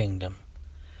your kingdom.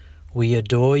 We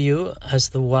adore you as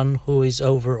the one who is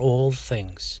over all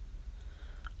things.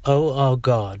 O our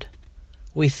God,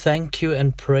 we thank you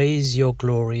and praise your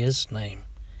glorious name.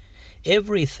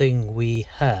 Everything we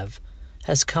have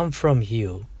has come from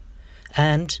you,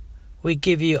 and we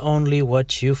give you only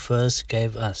what you first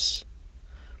gave us.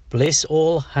 Bless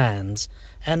all hands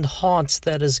and hearts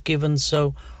that is given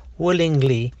so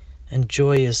willingly and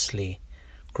joyously.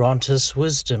 Grant us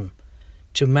wisdom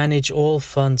to manage all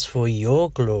funds for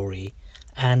your glory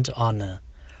and honor.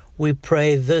 We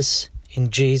pray this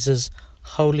in Jesus'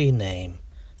 holy name.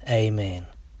 Amen.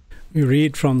 We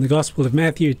read from the Gospel of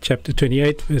Matthew, chapter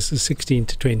 28, verses 16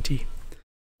 to 20.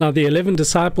 Now the 11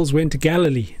 disciples went to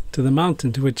Galilee, to the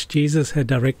mountain to which Jesus had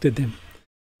directed them.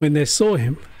 When they saw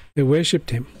him, they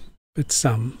worshipped him, but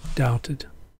some doubted.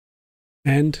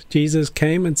 And Jesus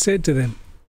came and said to them,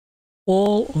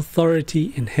 All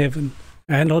authority in heaven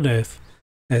and on earth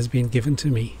has been given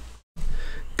to me.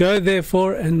 Go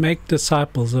therefore and make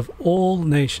disciples of all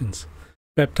nations,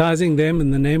 baptizing them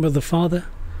in the name of the Father,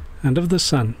 and of the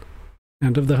Son,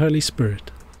 and of the Holy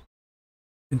Spirit,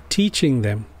 and teaching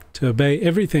them to obey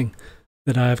everything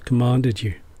that I have commanded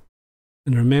you.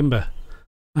 And remember,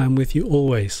 I am with you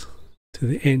always, to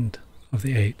the end of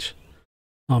the age.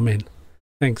 Amen.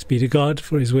 Thanks be to God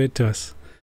for his word to us.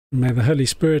 And may the Holy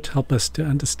Spirit help us to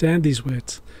understand these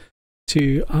words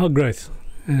to our growth,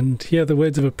 and hear the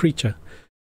words of a preacher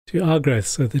to our growth,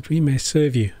 so that we may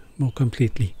serve you more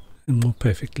completely and more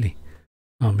perfectly.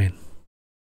 Amen.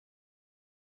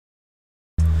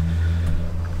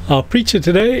 Our preacher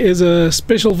today is a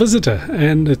special visitor,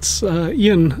 and it's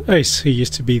Ian Ace, who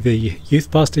used to be the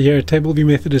youth pastor here at Tableview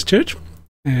Methodist Church,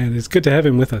 and it's good to have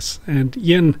him with us. And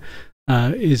Ian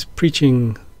is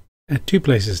preaching at two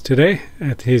places today,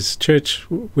 at his church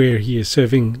where he is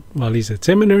serving while he's at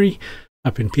seminary,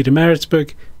 up in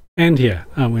Pietermaritzburg, and here.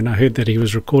 When I heard that he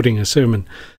was recording a sermon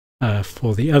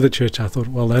for the other church, I thought,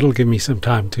 well, that'll give me some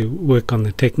time to work on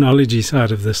the technology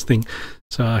side of this thing,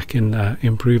 so I can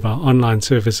improve our online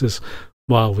services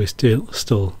while we're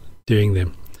still doing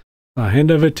them. I'll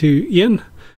hand over to Ian,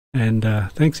 and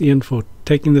thanks, Ian, for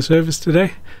taking the service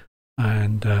today,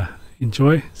 and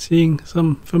enjoy seeing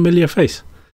some familiar face.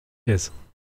 Yes.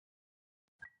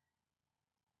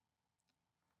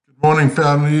 Good morning,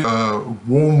 family.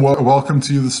 Warm welcome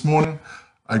to you this morning.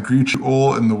 I greet you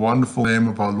all in the wonderful name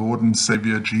of our Lord and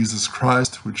Savior Jesus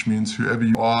Christ, which means whoever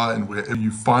you are and wherever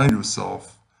you find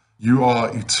yourself, you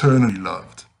are eternally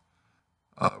loved.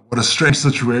 What a strange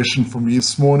situation for me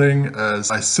this morning as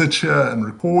I sit here and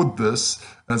record this.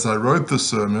 As I wrote the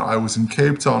sermon, I was in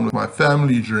Cape Town with my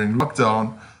family during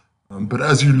lockdown. But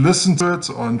as you listen to it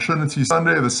on Trinity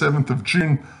Sunday, the 7th of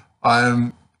June, I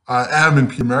am in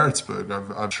Pietermaritzburg.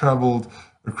 I've traveled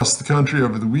across the country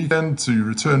over the weekend to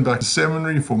return back to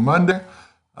seminary for Monday.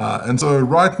 And so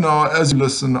right now, as you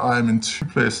listen, I am in two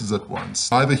places at once,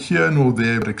 neither here nor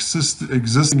there, but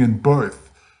existing in both,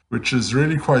 which is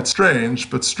really quite strange,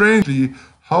 but strangely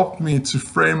helped me to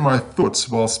frame my thoughts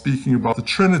while speaking about the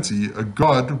Trinity, a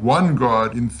God, one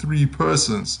God in three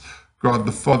persons, God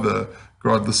the Father,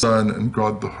 God the Son, and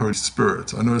God the Holy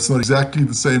Spirit. I know it's not exactly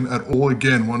the same at all,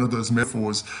 again, one of those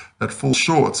metaphors that falls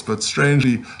short, but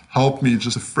strangely helped me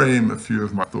just to frame a few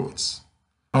of my thoughts.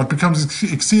 Now, it becomes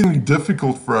exceedingly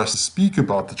difficult for us to speak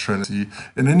about the Trinity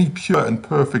in any pure and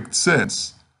perfect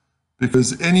sense,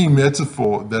 because any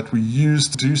metaphor that we use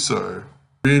to do so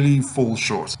really falls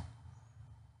short.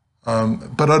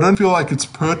 But I don't feel like it's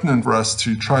pertinent for us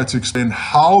to try to explain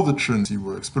how the Trinity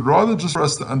works, but rather just for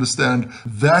us to understand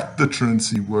that the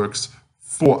Trinity works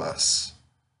for us.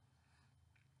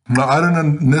 Now, I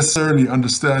don't necessarily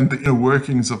understand the inner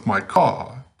workings of my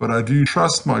car, but I do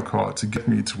trust my car to get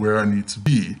me to where I need to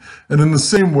be. And in the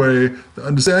same way, the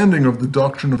understanding of the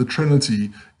doctrine of the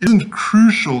Trinity isn't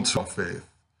crucial to our faith,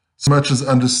 so much as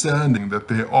understanding that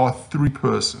there are three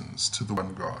persons to the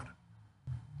one God,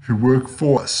 who work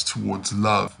for us towards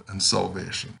love and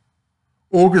salvation.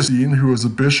 Augustine, who was a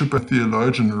bishop and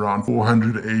theologian around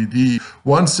 400 AD,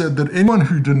 once said that anyone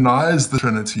who denies the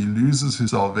Trinity loses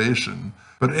his salvation,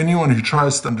 but anyone who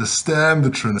tries to understand the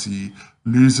Trinity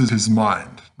loses his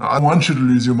mind. Now, I don't want you to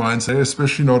lose your mind today,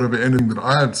 especially not over anything that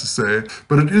I have to say,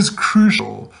 but it is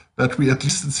crucial that we at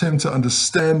least attempt to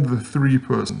understand the three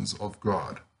persons of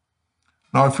God.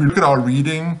 Now, if we look at our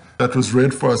reading that was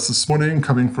read for us this morning,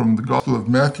 coming from the Gospel of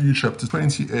Matthew, chapter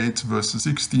 28, verses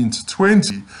 16 to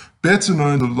 20, better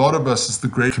known to a lot of us as the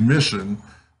Great Commission,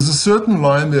 there's a certain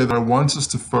line there that I want us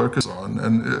to focus on,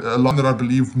 and a line that I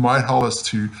believe might help us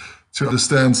to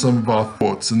understand some of our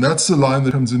thoughts. And that's the line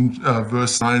that comes in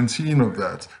verse 19 of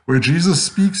that, where Jesus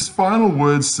speaks his final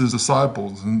words to his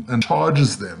disciples and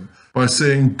charges them by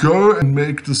saying, "Go and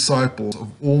make disciples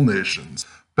of all nations,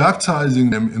 baptizing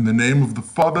them in the name of the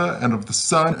Father and of the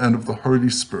Son and of the Holy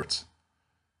Spirit."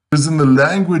 It is in the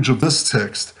language of this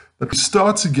text that we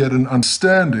start to get an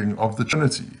understanding of the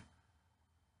Trinity,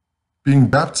 being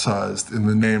baptized in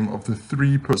the name of the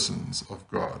three persons of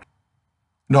God.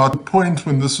 Now, at the point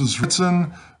when this was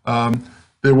written,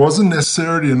 there wasn't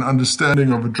necessarily an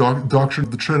understanding of a doctrine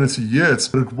of the Trinity yet,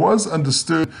 but it was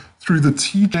understood through the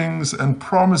teachings and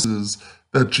promises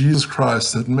that Jesus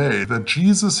Christ had made, that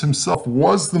Jesus himself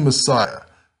was the Messiah,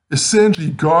 essentially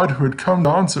God who had come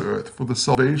down to earth for the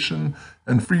salvation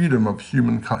and freedom of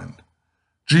humankind.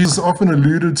 Jesus often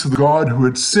alluded to the God who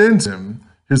had sent him,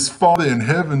 his Father in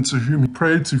heaven, to whom he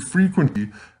prayed to frequently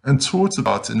and taught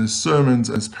about in his sermons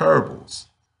and his parables.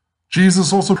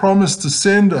 Jesus also promised to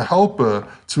send a helper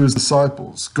to his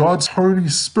disciples, God's Holy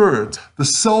Spirit, the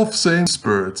self-same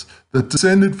Spirit that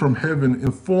descended from heaven in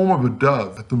the form of a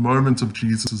dove at the moment of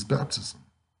Jesus' baptism.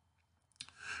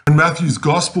 When Matthew's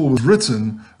Gospel was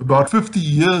written, about 50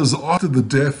 years after the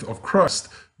death of Christ,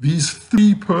 these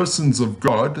three persons of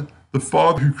God, the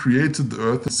Father who created the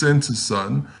earth and sent his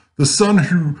Son, the Son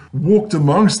who walked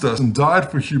amongst us and died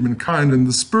for humankind, and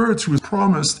the Spirit who is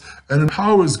promised and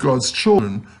empowers God's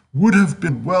children, would have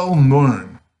been well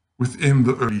known within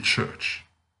the early church.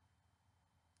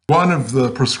 One of the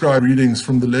prescribed readings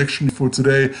from the lectionary for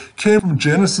today came from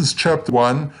Genesis chapter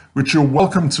 1, which you're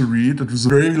welcome to read. It was a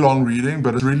very long reading,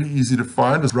 but it's really easy to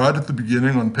find. It's right at the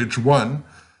beginning on page 1.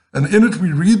 And in it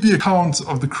we read the account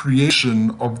of the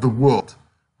creation of the world,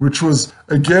 which was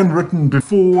again written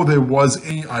before there was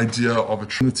any idea of a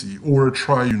Trinity or a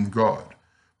triune God.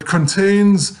 It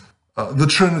contains the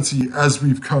Trinity as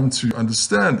we've come to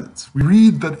understand it. We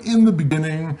read that in the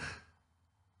beginning,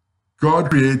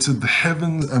 God created the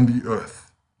heavens and the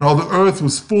earth. Now the earth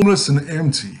was formless and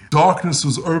empty. Darkness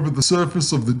was over the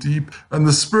surface of the deep, and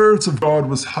the Spirit of God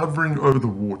was hovering over the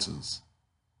waters.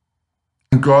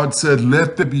 And God said,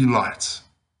 "Let there be light,"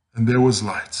 and there was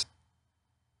light.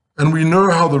 And we know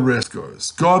how the rest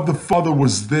goes. God the Father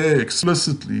was there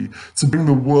explicitly to bring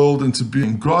the world into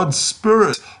being. God's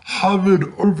Spirit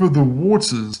hovered over the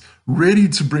waters, ready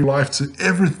to bring life to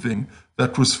everything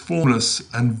that was formless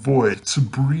and void, to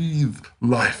breathe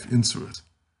life into it.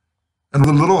 And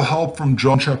with a little help from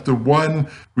John chapter 1,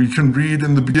 we can read,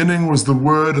 in the beginning was the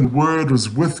Word, and the Word was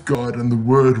with God, and the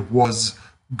Word was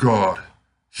God.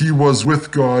 He was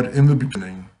with God in the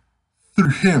beginning. Through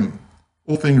him,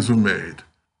 all things were made.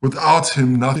 Without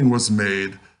him, nothing was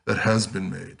made that has been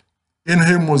made. In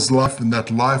him was life, and that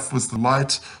life was the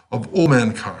light of all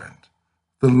mankind.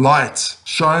 The light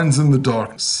shines in the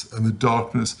darkness, and the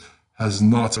darkness has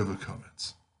not overcome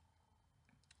it.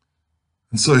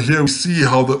 And so here we see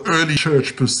how the early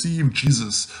church perceived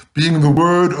Jesus, being the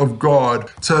Word of God,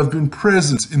 to have been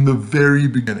present in the very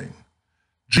beginning.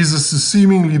 Jesus is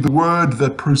seemingly the Word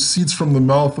that proceeds from the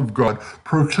mouth of God,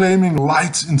 proclaiming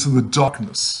light into the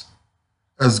darkness.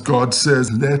 As God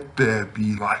says, "Let there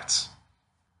be light."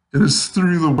 It is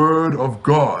through the Word of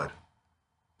God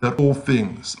that all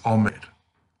things are made.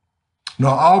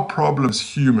 Now, our problem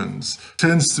as humans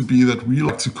tends to be that we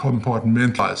like to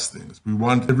compartmentalize things. We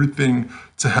want everything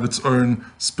to have its own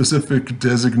specific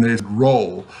designated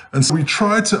role. And so we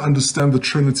try to understand the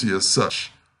Trinity as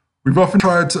such. We've often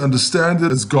tried to understand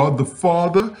it as God the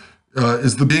Father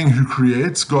is the being who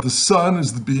creates, God the Son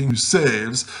is the being who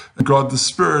saves, and God the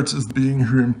Spirit is the being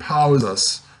who empowers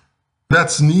us.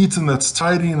 That's neat and that's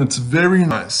tidy and it's very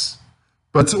nice,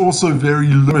 but it's also very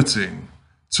limiting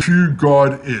to who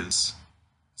God is.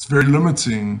 It's very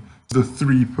limiting to the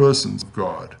three persons of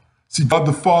God. See, God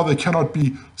the Father cannot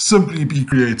simply be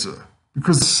creator,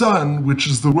 because the Son, which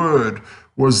is the Word,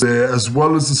 was there, as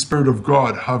well as the Spirit of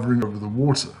God hovering over the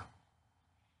water.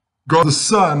 God the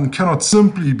Son cannot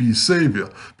simply be Savior,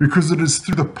 because it is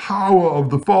through the power of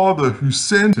the Father who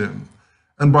sent him,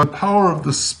 and by the power of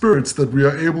the Spirit that we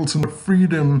are able to know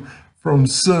freedom from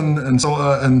sin and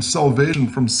salvation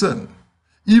from sin.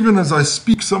 Even as I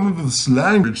speak, some of this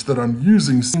language that I'm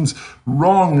using seems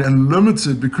wrong and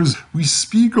limited because we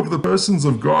speak of the persons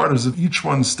of God as if each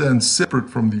one stands separate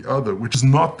from the other, which is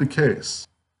not the case.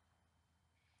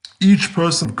 Each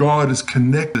person of God is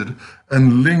connected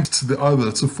and linked to the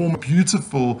other to form a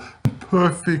beautiful and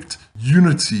perfect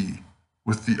unity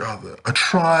with the other, a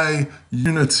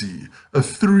tri-unity, a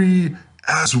three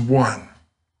as one.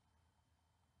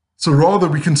 So rather,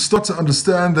 we can start to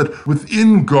understand that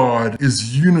within God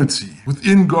is unity,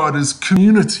 within God is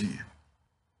community.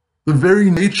 The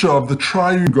very nature of the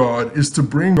triune God is to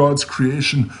bring God's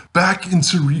creation back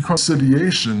into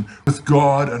reconciliation with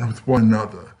God and with one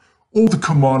another. All the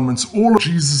commandments, all of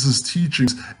Jesus'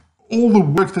 teachings, all the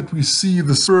work that we see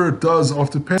the Spirit does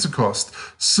after Pentecost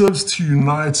serves to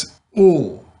unite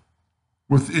all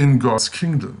within God's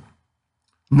kingdom.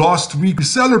 Last week, we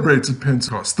celebrated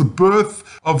Pentecost, the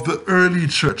birth of the early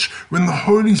church, when the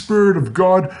Holy Spirit of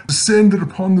God descended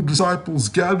upon the disciples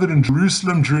gathered in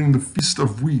Jerusalem during the Feast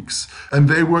of Weeks, and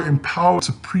they were empowered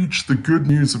to preach the good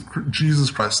news of Jesus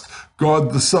Christ,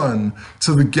 God the Son,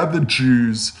 to the gathered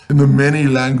Jews in the many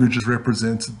languages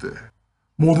represented there.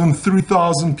 More than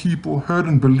 3,000 people heard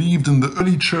and believed, and the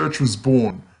early church was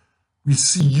born. We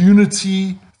see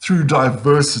unity through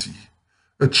diversity.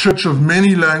 A church of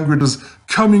many languages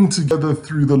coming together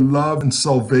through the love and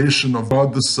salvation of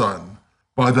God the Son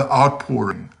by the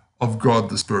outpouring of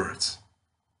God the Spirit.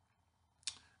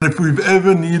 And if we've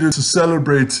ever needed to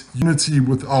celebrate unity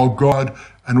with our God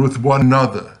and with one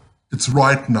another, it's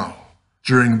right now,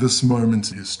 during this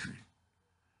moment in history.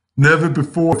 Never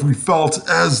before have we felt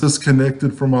as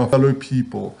disconnected from our fellow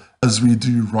people as we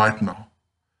do right now.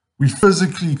 We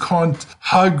physically can't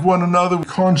hug one another, we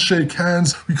can't shake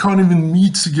hands, we can't even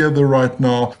meet together right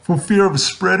now for fear of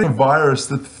spreading a virus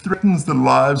that threatens the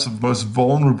lives of the most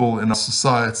vulnerable in our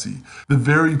society, the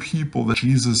very people that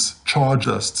Jesus charged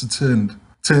us to tend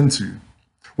to.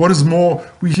 What is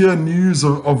more, we hear news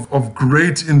of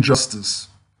great injustice,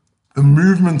 a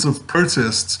movement of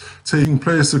protests taking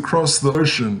place across the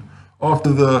ocean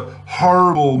after the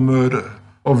horrible murder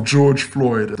of George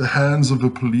Floyd at the hands of a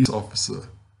police officer,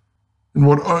 in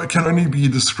what can only be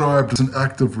described as an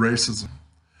act of racism.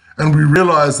 And we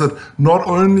realize that not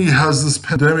only has this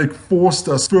pandemic forced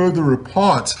us further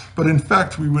apart, but in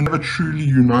fact we were never truly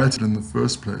united in the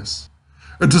first place.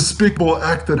 A despicable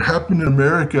act that happened in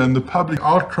America and the public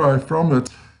outcry from it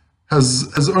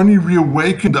has only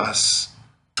reawakened us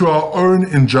to our own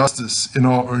injustice in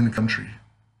our own country.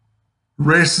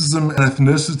 Racism and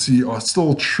ethnicity are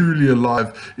still truly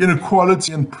alive.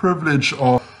 Inequality and privilege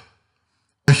are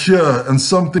here and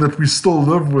something that we still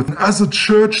live with. And as a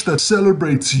church that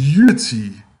celebrates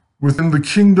unity within the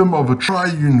kingdom of a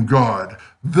triune God,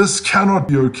 this cannot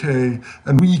be okay,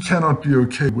 and we cannot be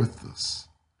okay with this.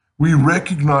 We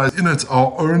recognize in it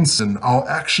our own sin, our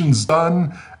actions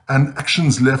done and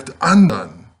actions left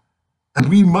undone, and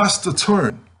we must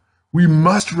atone. We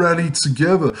must rally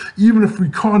together, even if we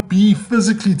can't be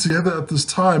physically together at this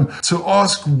time, to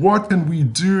ask what can we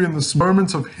do in this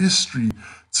moment of history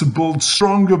to build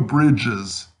stronger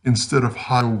bridges instead of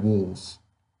higher walls.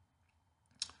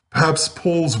 Perhaps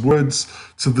Paul's words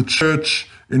to the church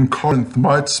in Corinth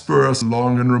might spur us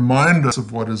along and remind us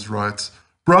of what is right.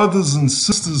 Brothers and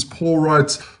sisters, Paul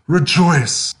writes,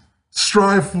 rejoice,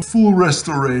 strive for full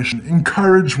restoration,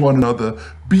 encourage one another,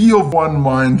 be of one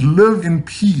mind, live in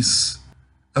peace,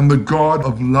 and the God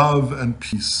of love and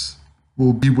peace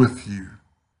will be with you.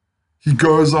 He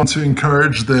goes on to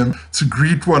encourage them to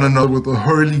greet one another with a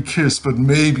holy kiss, but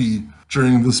maybe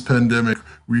during this pandemic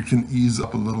we can ease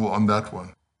up a little on that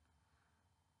one.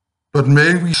 But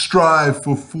may we strive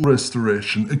for full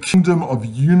restoration, a kingdom of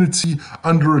unity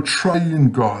under a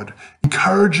triune God,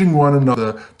 encouraging one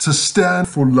another to stand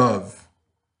for love,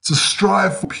 to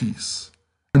strive for peace,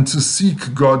 and to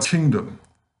seek God's kingdom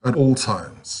at all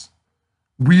times.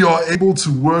 We are able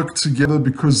to work together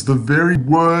because the very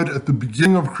word at the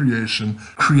beginning of creation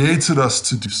created us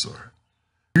to do so.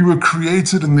 We were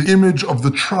created in the image of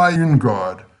the triune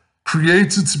God,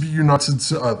 created to be united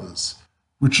to others,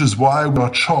 which is why we are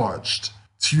charged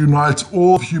to unite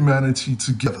all of humanity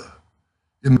together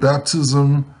in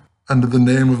baptism under the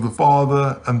name of the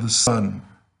Father and the Son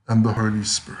and the Holy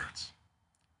Spirit.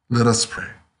 Let us pray.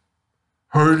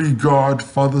 Holy God,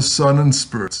 Father, Son, and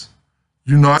Spirit,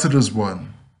 united as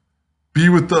one, be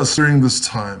with us during this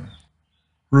time.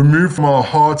 Remove from our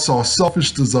hearts our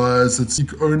selfish desires that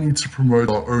seek only to promote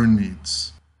our own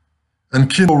needs, and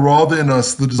kindle rather in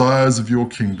us the desires of your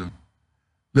kingdom.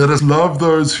 Let us love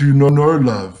those who know no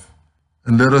love,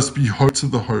 and let us be hope to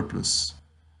the hopeless.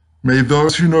 May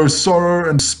those who know sorrow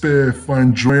and despair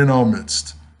find joy in our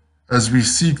midst, as we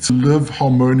seek to live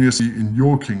harmoniously in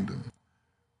your kingdom.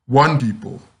 One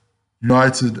people,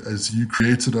 united as you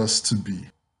created us to be.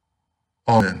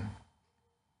 Amen.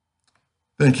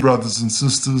 Thank you, brothers and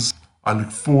sisters. I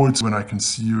look forward to when I can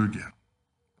see you again.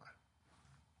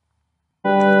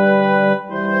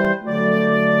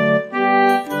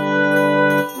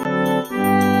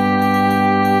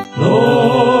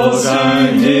 Lord,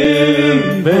 I'm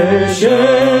in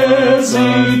beches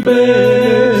y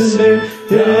peces,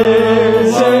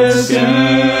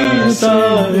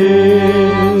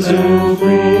 desescansares o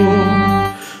frio,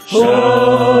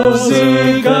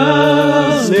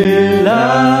 músicas de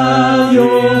la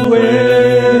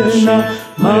llovena,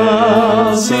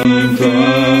 mas sin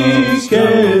fin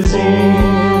que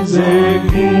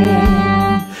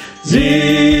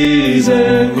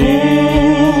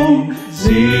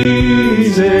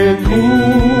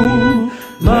Zizekun,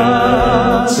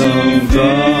 mas sin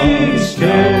fin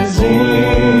que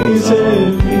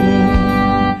Zizekun,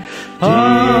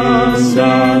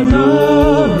 hasta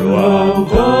no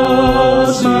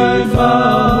was my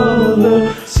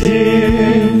Father,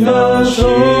 sing a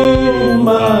show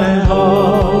my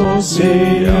heart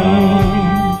sing,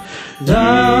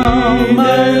 down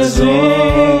my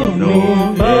soul,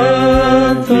 no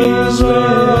Bethle's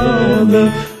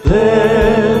weather,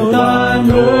 let thy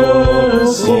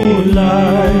mercy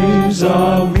lives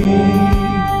on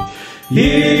me,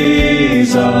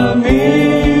 ease on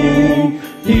me,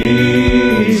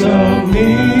 ease on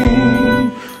me,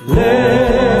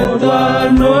 let thy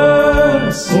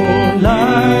mercy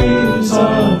lives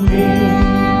on me.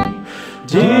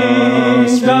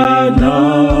 Dinganau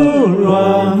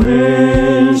Ramenshisi,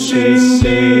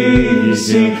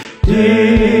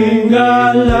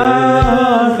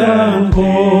 Dingalathan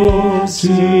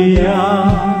Kosia,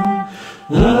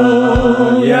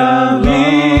 Oyamiza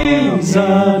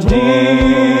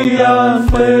Dian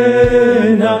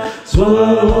Fena,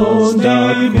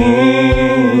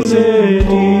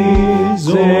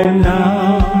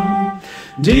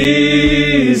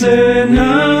 Dizena,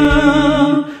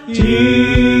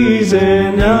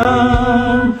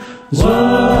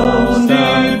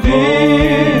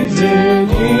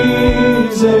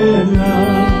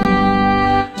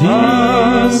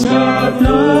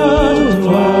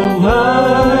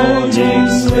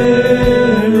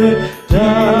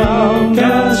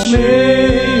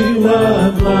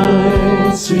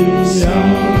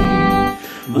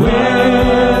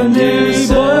 when is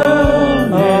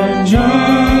born and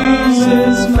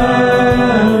Jesus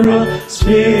married,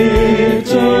 speak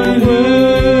to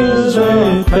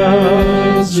Israel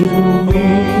as to me.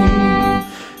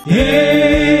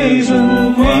 He's a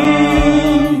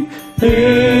wing,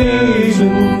 he's a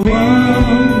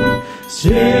wing,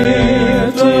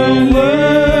 speak to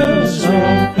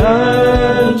Israel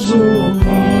as to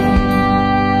me.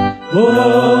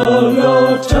 Oh,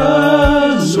 your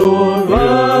tongues, oh,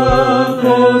 rock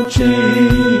of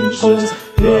Jesus,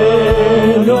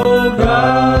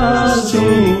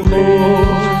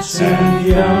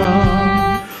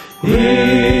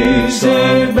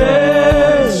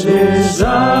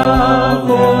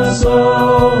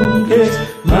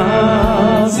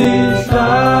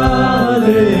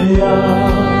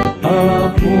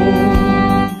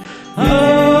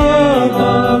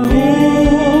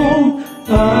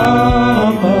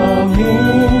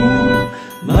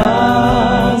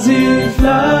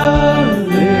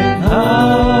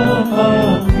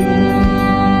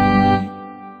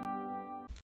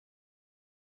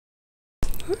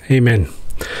 Amen.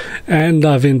 And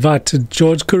I've invited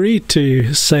George Curry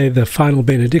to say the final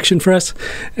benediction for us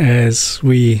as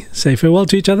we say farewell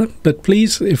to each other. But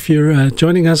please, if you're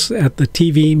joining us at the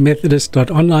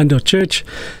tvmethodist.online.church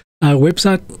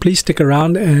website, please stick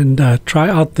around and try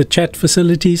out the chat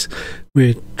facilities.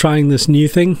 We're trying this new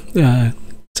thing.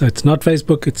 So it's not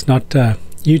Facebook, it's not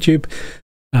YouTube.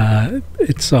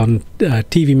 It's on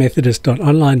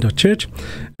tvmethodist.online.church,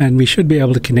 and we should be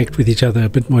able to connect with each other a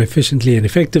bit more efficiently and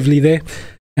effectively there,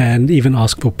 and even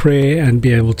ask for prayer and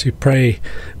be able to pray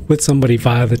with somebody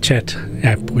via the chat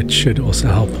app, which should also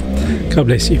help. God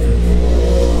bless you.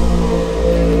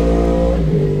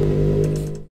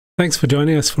 Thanks for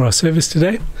joining us for our service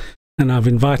today, and I've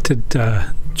invited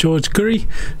George Curry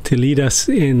to lead us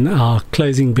in our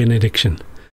closing benediction.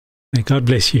 May God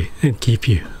bless you and keep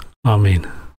you. Amen.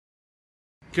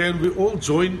 Can we all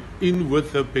join in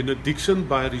with the benediction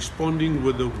by responding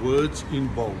with the words in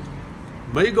bold?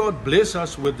 May God bless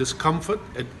us with discomfort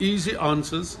and easy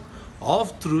answers,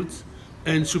 half-truths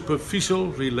and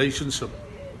superficial relationship,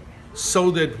 so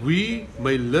that we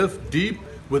may live deep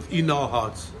within our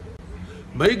hearts.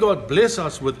 May God bless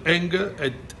us with anger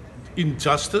at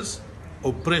injustice,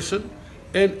 oppression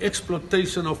and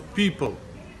exploitation of people,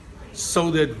 so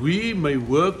that we may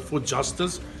work for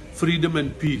justice, freedom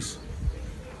and peace.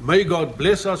 May God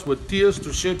bless us with tears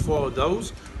to shed for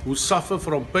those who suffer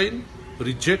from pain,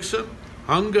 rejection,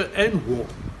 hunger and war,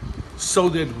 so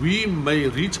that we may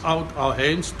reach out our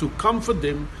hands to comfort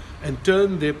them and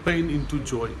turn their pain into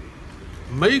joy.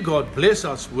 May God bless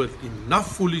us with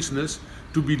enough foolishness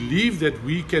to believe that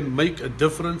we can make a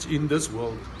difference in this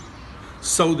world,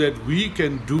 so that we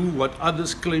can do what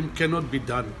others claim cannot be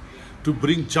done, to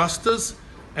bring justice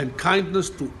and kindness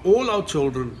to all our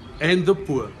children and the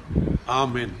poor.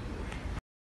 Amen.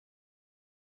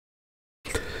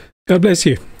 God bless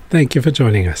you. Thank you for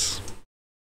joining us.